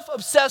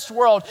self-obsessed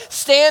world,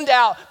 stand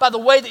out by the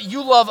way that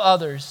you love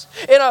others.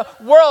 In a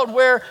world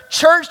where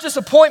church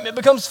disappointment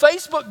becomes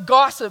Facebook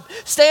gossip,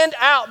 stand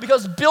out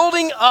because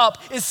building up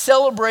is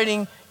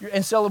celebrating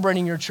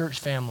your church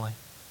family.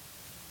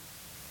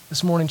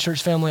 This morning,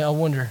 church family, I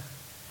wonder,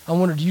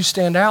 do you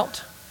stand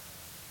out?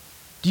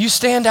 Do you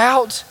stand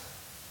out?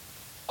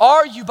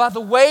 Are you, by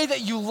the way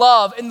that you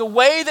love and the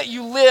way that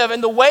you live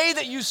and the way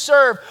that you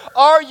serve,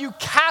 are you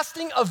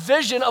casting a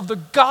vision of the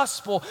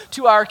gospel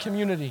to our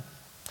community?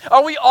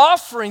 Are we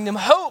offering them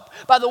hope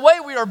by the way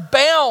we are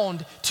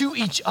bound to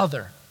each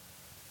other?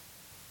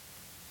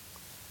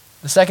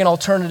 The second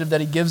alternative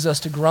that he gives us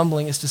to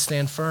grumbling is to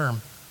stand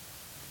firm.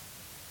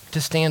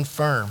 To stand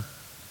firm.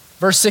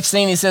 Verse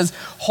 16, he says,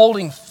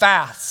 holding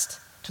fast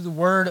to the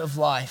word of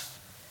life,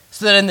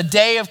 so that in the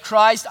day of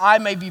Christ I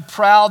may be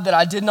proud that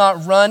I did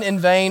not run in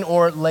vain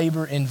or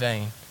labor in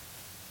vain.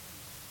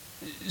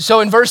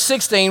 So in verse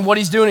 16, what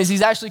he's doing is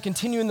he's actually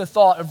continuing the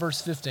thought of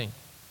verse 15.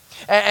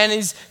 And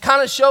he's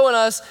kind of showing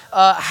us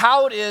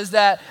how it is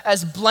that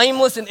as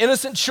blameless and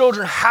innocent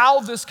children,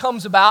 how this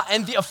comes about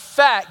and the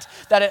effect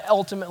that it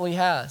ultimately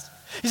has.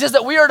 He says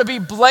that we are to be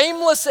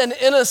blameless and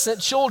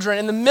innocent children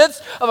in the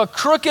midst of a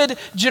crooked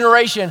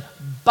generation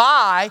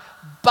by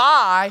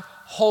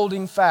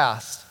holding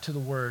fast to the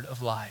word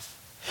of life.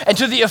 And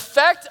to the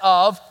effect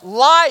of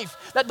life,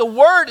 that the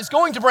word is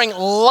going to bring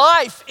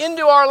life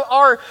into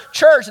our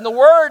church, and the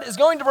word is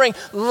going to bring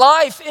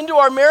life into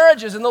our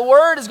marriages, and the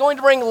word is going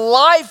to bring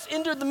life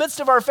into the midst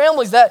of our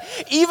families, that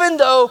even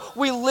though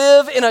we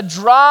live in a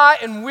dry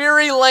and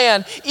weary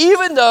land,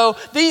 even though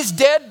these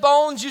dead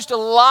bones used to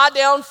lie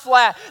down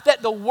flat,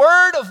 that the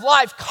word of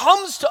life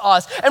comes to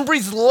us and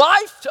breathes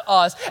life to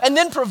us, and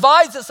then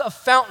provides us a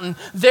fountain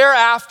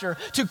thereafter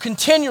to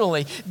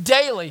continually,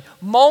 daily,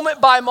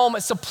 moment by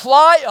moment,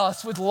 supply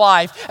us with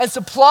life and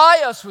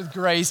supply us with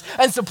grace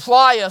and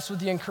supply us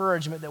with the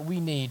encouragement that we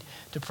need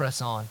to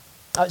press on.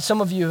 Some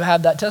of you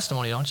have that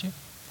testimony, don't you?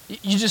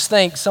 You just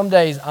think some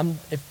days,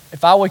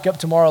 if I wake up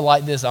tomorrow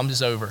like this, I'm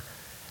just over.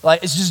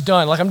 Like it's just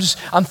done. Like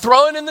I'm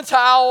throwing in the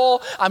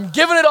towel, I'm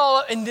giving it all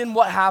up, and then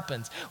what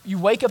happens? You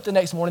wake up the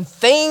next morning,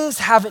 things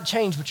haven't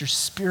changed, but your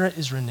spirit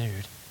is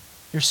renewed.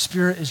 Your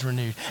spirit is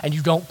renewed, and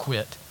you don't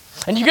quit.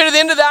 And you get to the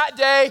end of that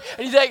day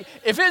and you think,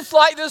 if it's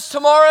like this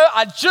tomorrow,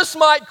 I just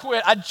might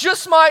quit. I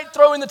just might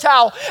throw in the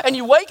towel. And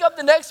you wake up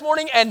the next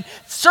morning and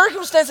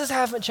circumstances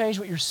haven't changed,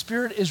 but your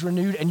spirit is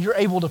renewed and you're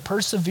able to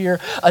persevere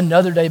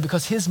another day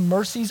because his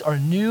mercies are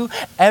new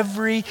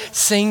every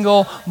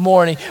single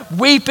morning.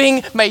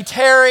 Weeping may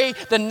tarry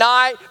the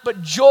night,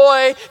 but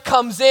joy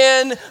comes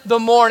in the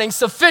morning.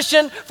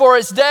 Sufficient for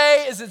its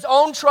day is its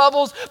own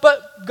troubles,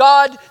 but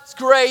God's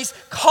grace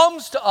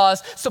comes to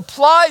us,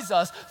 supplies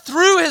us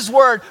through his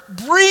word,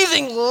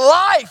 breathing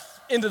life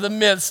into the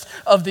midst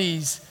of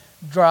these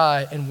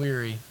dry and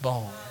weary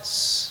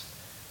bones.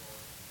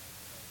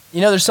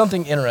 You know, there's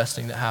something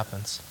interesting that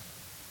happens.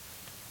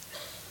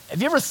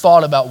 Have you ever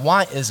thought about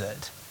why is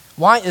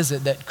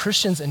it that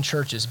Christians and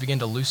churches begin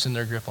to loosen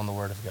their grip on the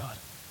word of God?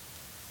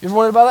 You ever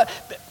wondered about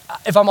that?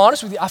 If I'm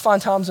honest with you, I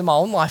find times in my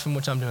own life in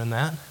which I'm doing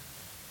that.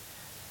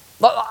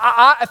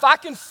 If I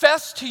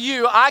confess to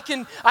you, I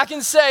can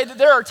say that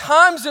there are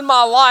times in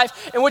my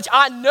life in which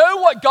I know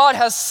what God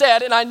has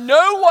said and I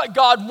know what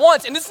God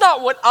wants, and it's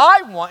not what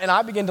I want, and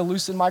I begin to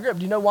loosen my grip.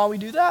 Do you know why we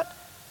do that?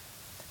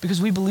 Because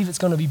we believe it's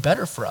going to be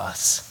better for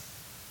us.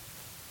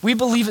 We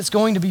believe it's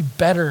going to be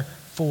better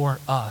for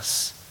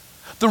us.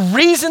 The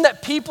reason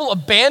that people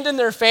abandon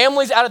their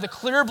families out of the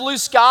clear blue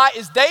sky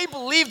is they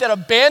believe that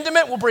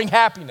abandonment will bring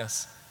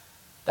happiness.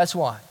 That's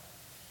why.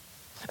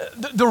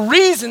 The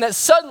reason that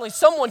suddenly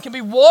someone can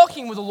be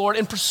walking with the Lord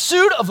in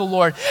pursuit of the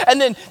Lord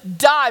and then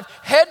dive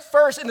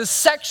headfirst into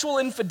sexual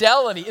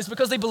infidelity is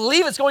because they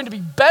believe it's going to be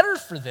better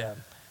for them.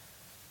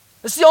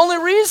 That's the only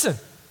reason.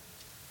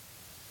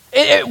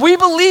 We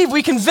believe,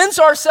 we convince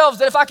ourselves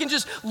that if I can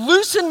just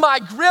loosen my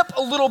grip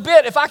a little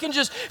bit, if I can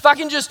just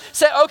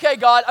say, okay,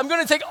 God, I'm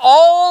going to take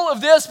all of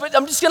this, but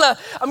I'm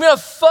going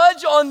to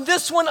fudge on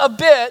this one a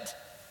bit,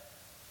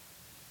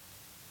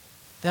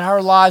 then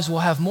our lives will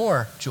have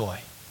more joy.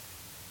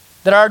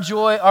 That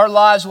our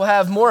lives will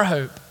have more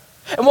hope.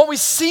 And what we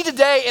see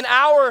today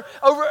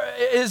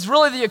is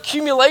really the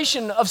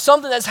accumulation of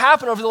something that's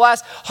happened over the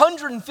last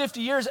 150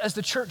 years as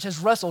the church has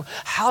wrestled.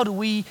 How do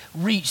we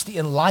reach the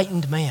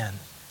enlightened man?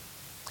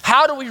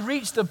 How do we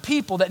reach the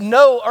people that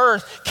know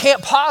earth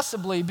can't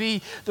possibly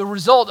be the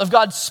result of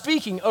God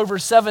speaking over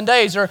 7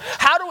 days? Or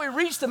how do we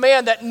reach the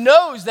man that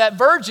knows that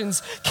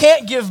virgins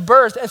can't give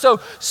birth? And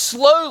so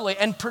slowly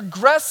and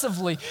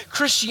progressively,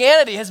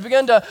 Christianity has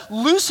begun to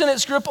loosen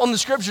its grip on the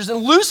scriptures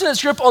and loosen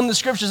its grip on the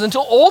scriptures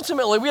until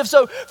ultimately we have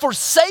so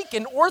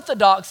forsaken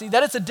orthodoxy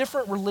that it's a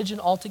different religion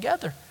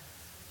altogether.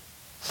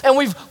 And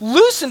we've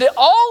loosened it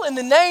all in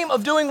the name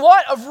of doing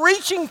what? Of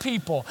reaching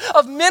people,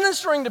 of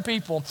ministering to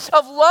people,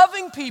 of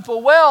loving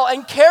people well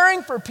and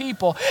caring for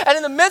people. And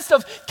in the midst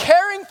of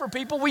caring for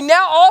people, we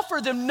now offer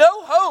them no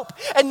hope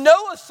and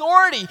no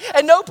authority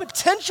and no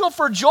potential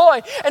for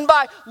joy. And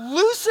by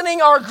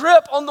loosening our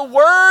grip on the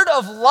word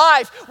of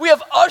life, we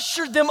have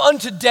ushered them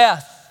unto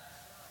death.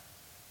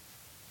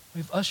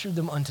 We've ushered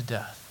them unto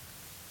death.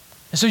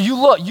 And so you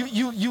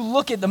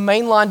look at the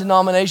mainline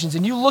denominations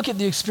and you look at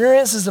the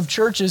experiences of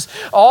churches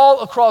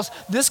all across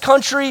this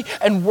country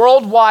and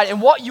worldwide,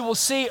 and what you will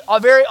see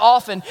very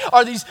often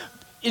are these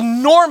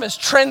enormous,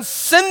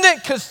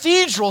 transcendent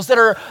cathedrals that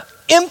are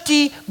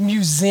empty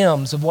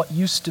museums of what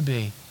used to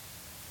be.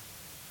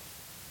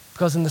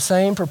 Because in the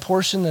same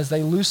proportion as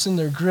they loosened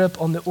their grip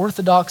on the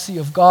orthodoxy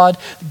of God,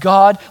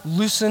 God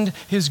loosened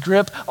his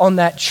grip on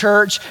that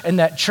church, and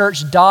that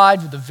church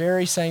died with the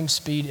very same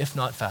speed, if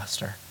not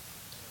faster.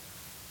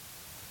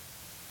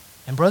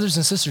 And brothers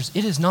and sisters,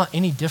 it is not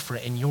any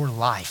different in your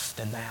life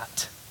than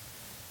that.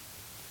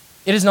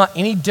 It is not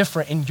any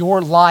different in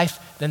your life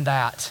than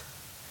that.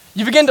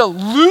 You begin to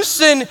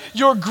loosen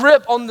your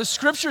grip on the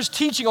scripture's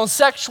teaching on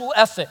sexual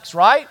ethics,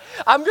 right?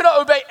 I'm going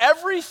to obey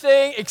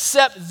everything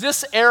except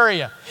this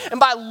area. And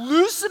by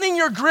loosening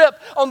your grip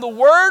on the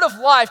word of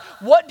life,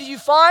 what do you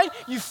find?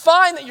 You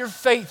find that your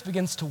faith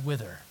begins to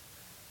wither.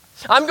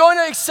 I'm going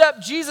to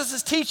accept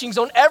Jesus' teachings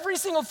on every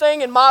single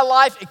thing in my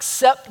life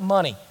except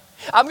money.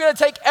 I'm going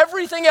to take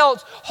everything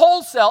else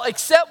wholesale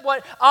except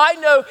what I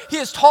know he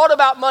has taught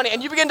about money.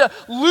 And you begin to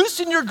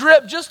loosen your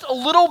grip just a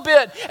little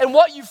bit. And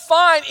what you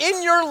find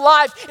in your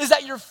life is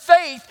that your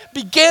faith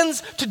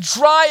begins to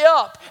dry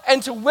up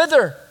and to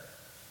wither.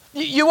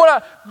 You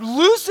want to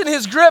loosen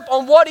his grip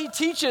on what he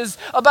teaches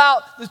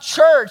about the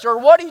church, or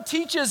what he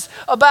teaches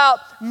about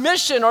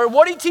mission, or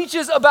what he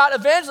teaches about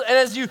evangelism. And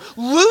as you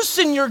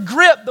loosen your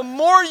grip, the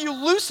more you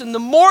loosen, the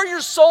more your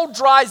soul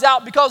dries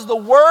out, because the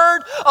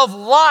word of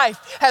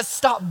life has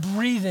stopped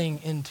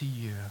breathing into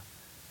you. You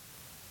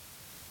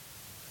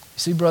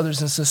see, brothers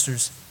and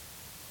sisters,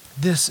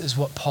 this is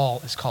what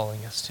Paul is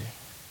calling us to.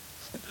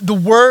 The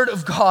word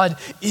of God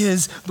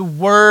is the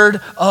word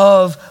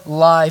of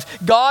life.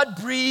 God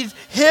breathed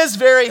his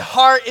very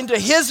heart into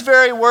his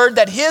very word,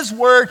 that his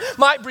word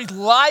might breathe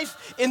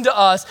life into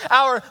us.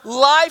 Our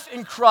life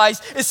in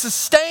Christ is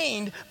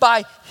sustained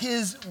by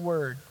his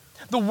word.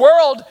 The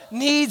world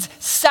needs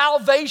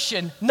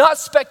salvation, not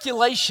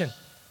speculation.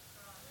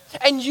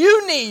 And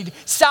you need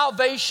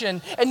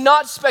salvation and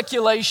not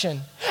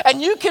speculation.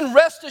 And you can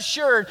rest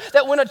assured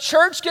that when a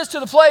church gets to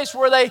the place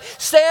where they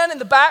stand in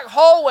the back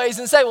hallways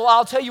and say, well,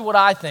 I'll tell you what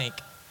I think.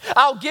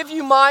 I'll give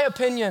you my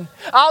opinion.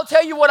 I'll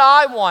tell you what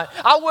I want.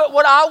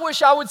 What I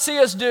wish I would see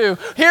us do.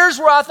 Here's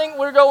where I think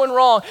we're going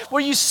wrong.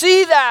 Where you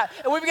see that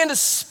and we begin to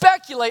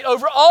speculate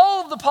over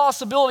all of the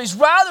possibilities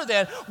rather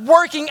than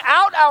working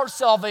out our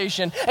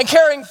salvation and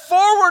carrying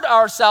forward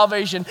our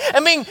salvation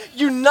and being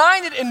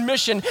united in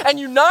mission and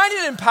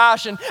united in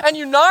passion and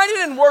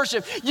united in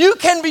worship. You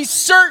can be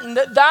certain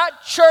that that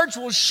church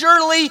will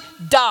surely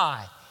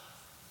die.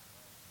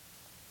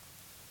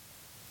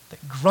 That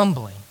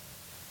grumbling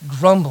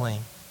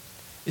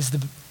is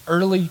the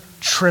early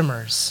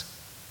tremors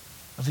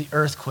of the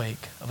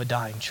earthquake of a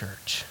dying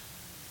church.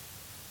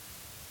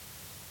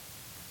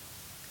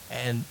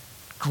 And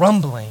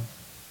grumbling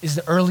is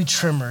the early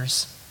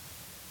tremors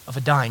of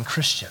a dying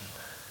Christian.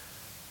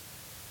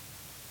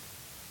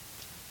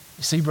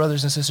 You see,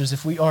 brothers and sisters,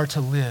 if we are to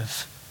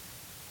live,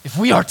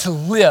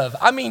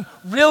 I mean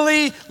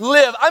really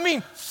live, I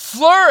mean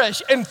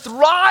flourish and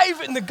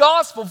thrive in the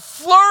gospel,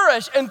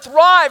 flourish and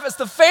thrive as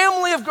the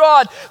family of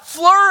God,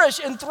 flourish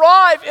and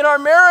thrive in our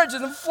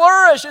marriages, and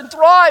flourish and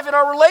thrive in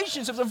our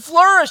relationships, and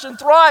flourish and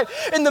thrive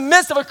in the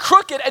midst of a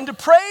crooked and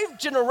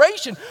depraved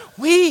generation,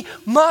 we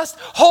must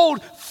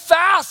hold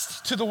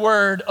fast to the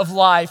word of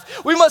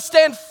life. We must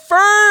stand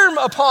firm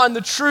upon the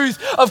truth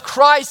of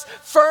Christ's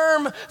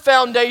firm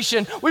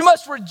foundation. We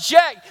must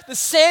reject the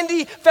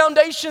sandy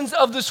foundations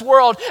of this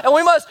world, and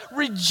we must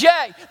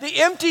reject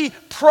the empty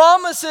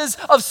promises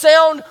of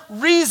sound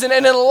reason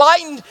and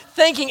enlightened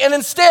thinking, and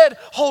instead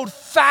hold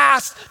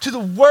fast to the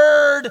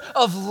word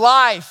of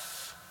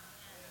life.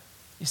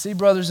 You see,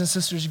 brothers and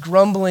sisters,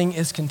 grumbling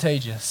is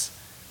contagious,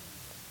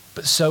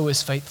 but so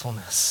is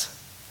faithfulness.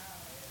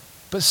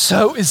 But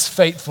so is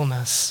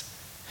faithfulness.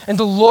 And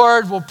the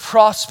Lord will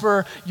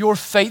prosper your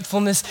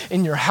faithfulness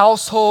in your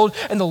household,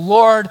 and the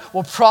Lord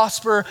will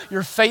prosper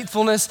your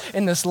faithfulness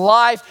in this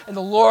life, and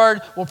the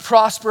Lord will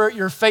prosper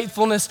your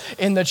faithfulness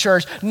in the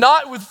church.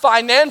 Not with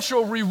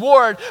financial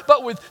reward,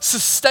 but with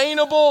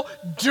sustainable,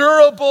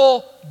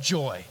 durable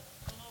joy.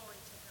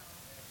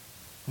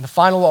 And the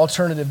final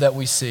alternative that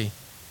we see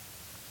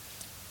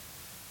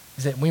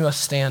is that we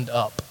must stand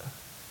up.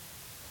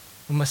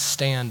 We must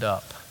stand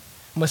up.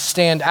 We must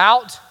stand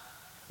out.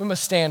 We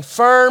must stand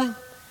firm.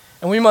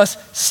 And we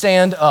must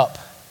stand up.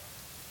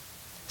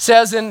 It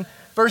says in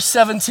verse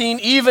 17,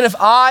 even if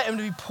I am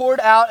to be poured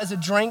out as a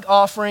drink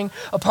offering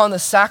upon the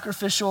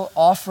sacrificial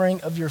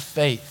offering of your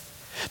faith.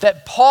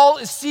 That Paul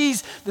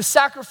sees the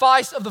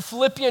sacrifice of the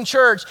Philippian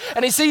church,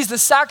 and he sees the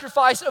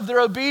sacrifice of their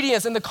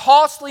obedience and the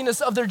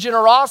costliness of their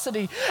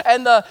generosity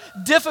and the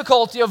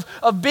difficulty of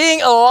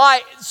being a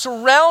light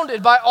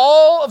surrounded by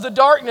all of the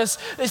darkness,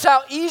 is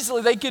how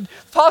easily they could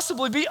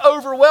possibly be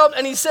overwhelmed.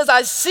 And he says,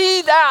 I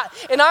see that,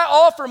 and I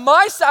offer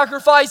my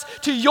sacrifice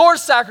to your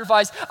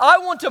sacrifice. I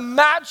want to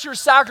match your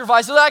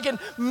sacrifice so that I can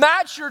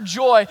match your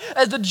joy.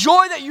 As the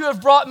joy that you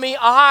have brought me,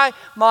 I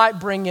might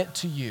bring it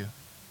to you.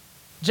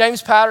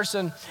 James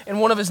Patterson, in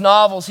one of his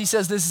novels, he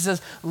says this, he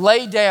says,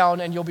 lay down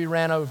and you'll be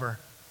ran over.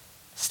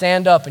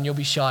 Stand up and you'll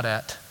be shot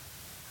at.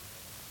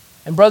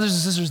 And brothers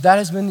and sisters, that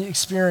has been the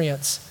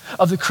experience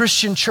of the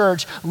Christian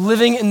church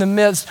living in the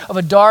midst of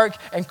a dark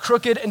and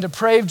crooked and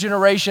depraved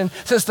generation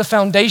since the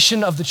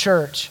foundation of the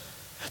church.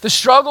 The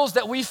struggles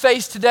that we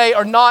face today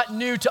are not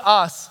new to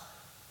us,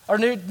 or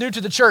new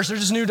to the church, they're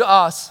just new to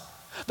us.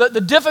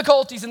 The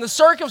difficulties and the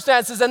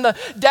circumstances and the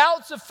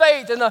doubts of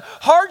faith and the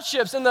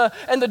hardships and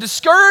the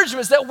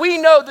discouragements that we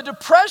know, the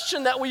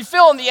depression that we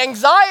feel and the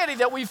anxiety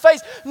that we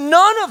face,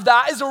 none of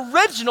that is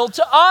original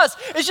to us.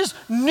 It's just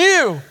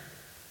new,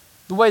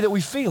 the way that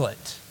we feel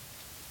it.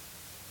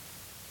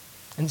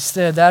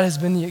 Instead, that has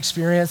been the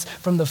experience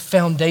from the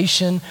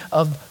foundation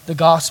of the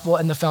gospel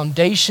and the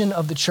foundation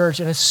of the church.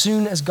 And as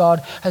soon as God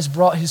has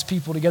brought his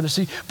people together.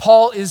 See,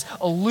 Paul is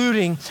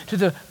alluding to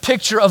the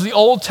picture of the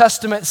Old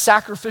Testament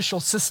sacrificial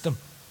system.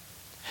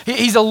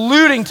 He's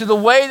alluding to the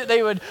way that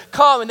they would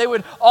come and they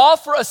would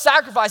offer a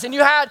sacrifice. And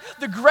you had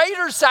the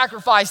greater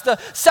sacrifice, the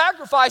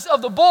sacrifice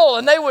of the bull.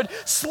 And they would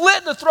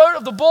slit the throat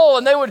of the bull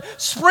and they would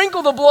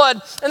sprinkle the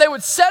blood and they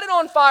would set it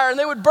on fire and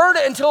they would burn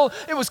it until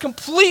it was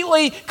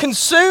completely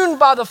consumed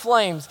by the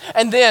flames.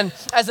 And then,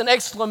 as an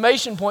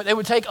exclamation point, they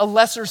would take a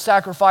lesser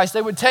sacrifice.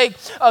 They would take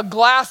a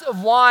glass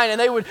of wine and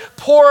they would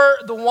pour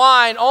the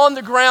wine on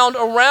the ground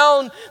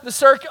around the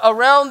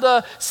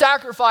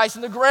sacrifice,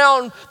 and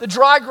the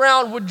dry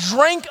ground would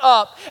drink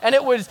up, and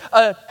it was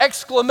an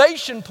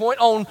exclamation point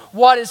on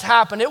what has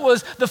happened. It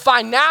was the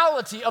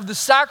finality of the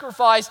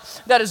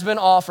sacrifice that has been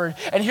offered.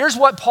 And here's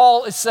what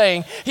Paul is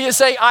saying. He is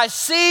saying, I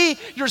see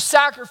your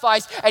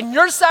sacrifice, and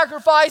your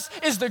sacrifice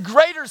is the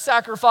greater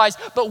sacrifice,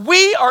 but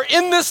we are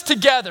in this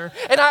together,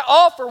 and I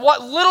offer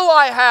what little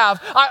I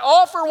have. I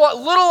offer what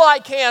little I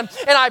can,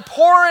 and I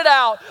pour it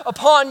out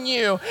upon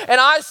you. And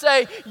I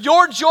say,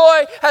 your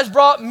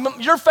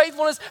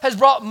faithfulness has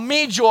brought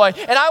me joy,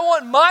 and I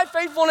want my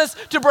faithfulness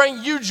to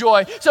bring you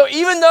joy. So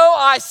even though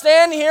I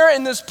stand here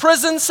in this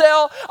prison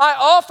cell, I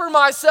offer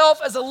myself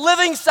as a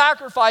living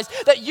sacrifice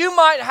that you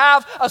might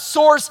have a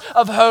source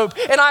of hope.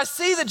 And I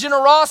see the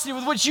generosity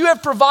with which you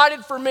have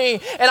provided for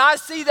me, and I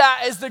see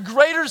that as the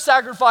greater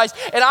sacrifice,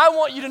 and I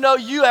want you to know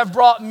you have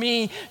brought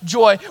me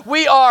joy.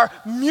 We are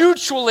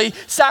mutually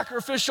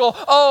sacrificial.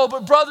 Oh,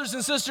 but brothers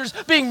and sisters,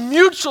 being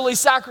mutually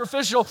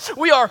sacrificial,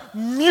 we are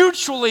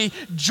mutually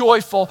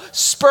joyful,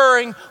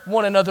 spurring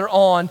one another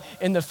on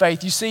in the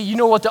faith. You see, you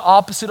know what the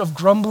opposite of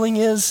grumbling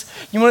is?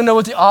 You want to know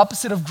what the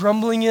opposite of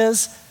grumbling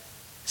is?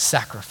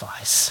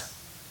 Sacrifice.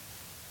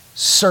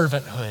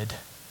 Servanthood.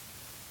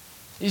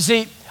 You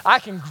see, I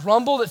can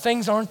grumble that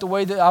things aren't the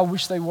way that I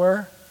wish they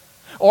were.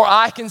 Or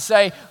I can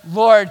say,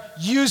 Lord,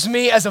 use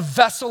me as a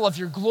vessel of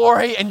your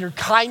glory and your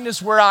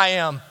kindness where I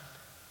am.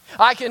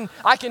 I can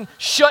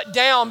shut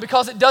down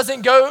because it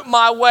doesn't go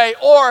my way.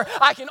 Or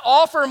I can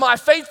offer my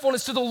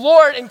faithfulness to the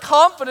Lord in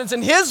confidence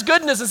in his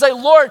goodness and say,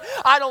 Lord,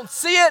 I don't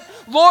see it.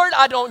 Lord,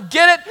 I don't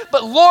get it.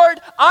 But Lord,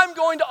 I'm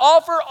going to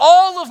offer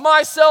all of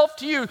myself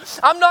to you.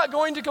 I'm not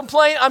going to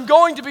complain. I'm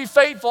going to be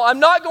faithful.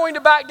 I'm not going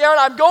to back down.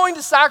 I'm going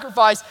to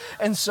sacrifice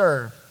and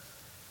serve.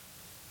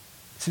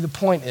 See, the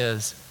point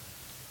is,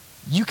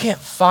 you can't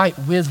fight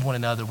with one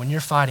another when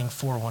you're fighting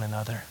for one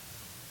another.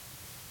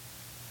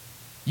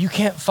 You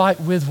can't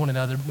fight with one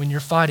another when you're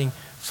fighting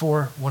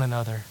for one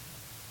another.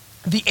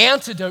 The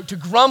antidote to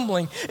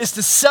grumbling is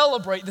to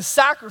celebrate the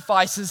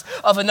sacrifices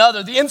of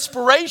another. The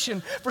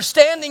inspiration for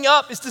standing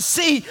up is to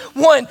see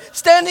one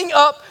standing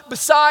up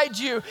beside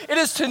you. It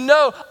is to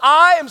know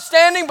I am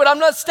standing, but I'm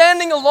not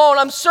standing alone.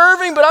 I'm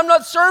serving, but I'm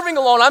not serving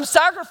alone. I'm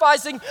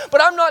sacrificing,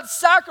 but I'm not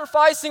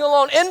sacrificing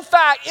alone. In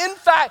fact,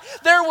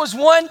 there was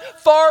one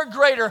far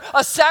greater,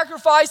 a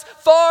sacrifice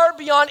far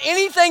beyond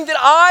anything that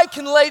I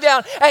can lay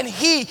down. And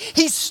he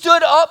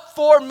stood up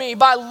for me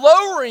by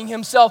lowering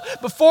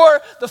himself before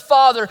the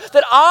Father,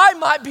 that I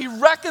might be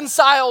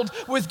reconciled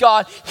with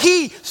God.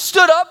 He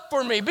stood up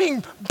for me,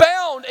 being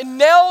bound and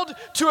nailed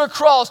to a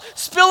cross,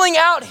 spilling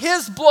out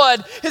his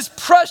blood, his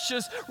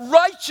precious,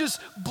 righteous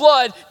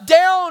blood,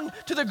 down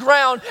to the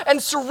ground,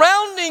 and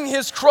surrounding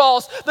his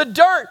cross, the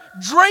dirt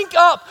drank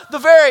up the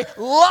very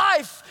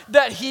life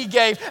that he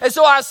gave. And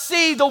so I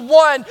see the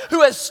one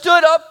who has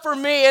stood up for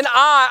me, and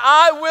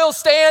I will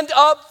stand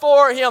up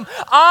for him.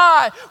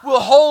 I will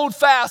hold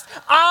fast.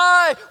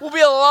 I will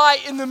be a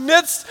light in the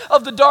midst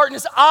of the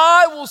darkness.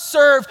 I will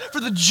serve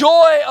for the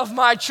joy of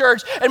my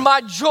church, and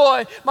my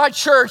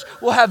church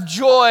will have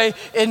joy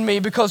in me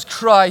because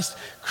Christ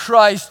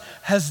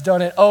has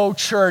done it. Oh,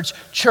 church,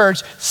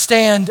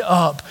 stand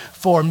up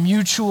for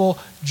mutual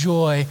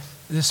joy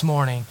this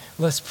morning.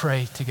 Let's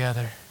pray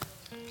together.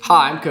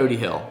 Hi, I'm Cody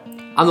Hill.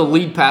 I'm the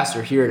lead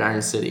pastor here at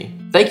Iron City.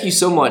 Thank you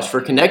so much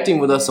for connecting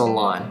with us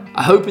online.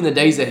 I hope in the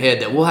days ahead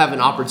that we'll have an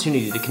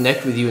opportunity to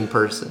connect with you in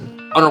person.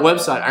 On our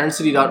website,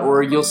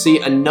 ironcity.org, you'll see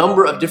a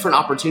number of different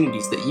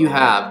opportunities that you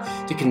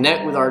have to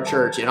connect with our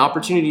church and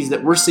opportunities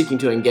that we're seeking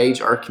to engage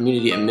our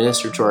community and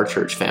minister to our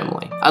church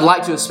family. I'd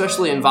like to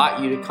especially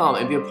invite you to come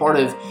and be a part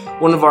of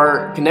one of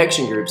our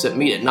connection groups that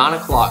meet at 9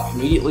 o'clock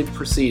immediately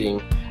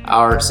preceding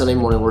our Sunday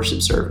morning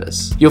worship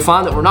service. You'll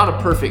find that we're not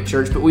a perfect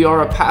church, but we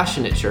are a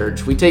passionate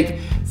church. We take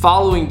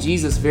following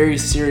Jesus very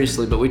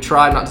seriously, but we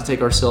try not to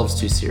take ourselves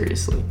too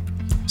seriously.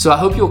 So I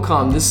hope you'll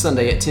come this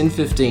Sunday at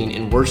 10:15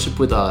 and worship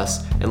with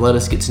us and let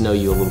us get to know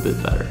you a little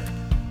bit better.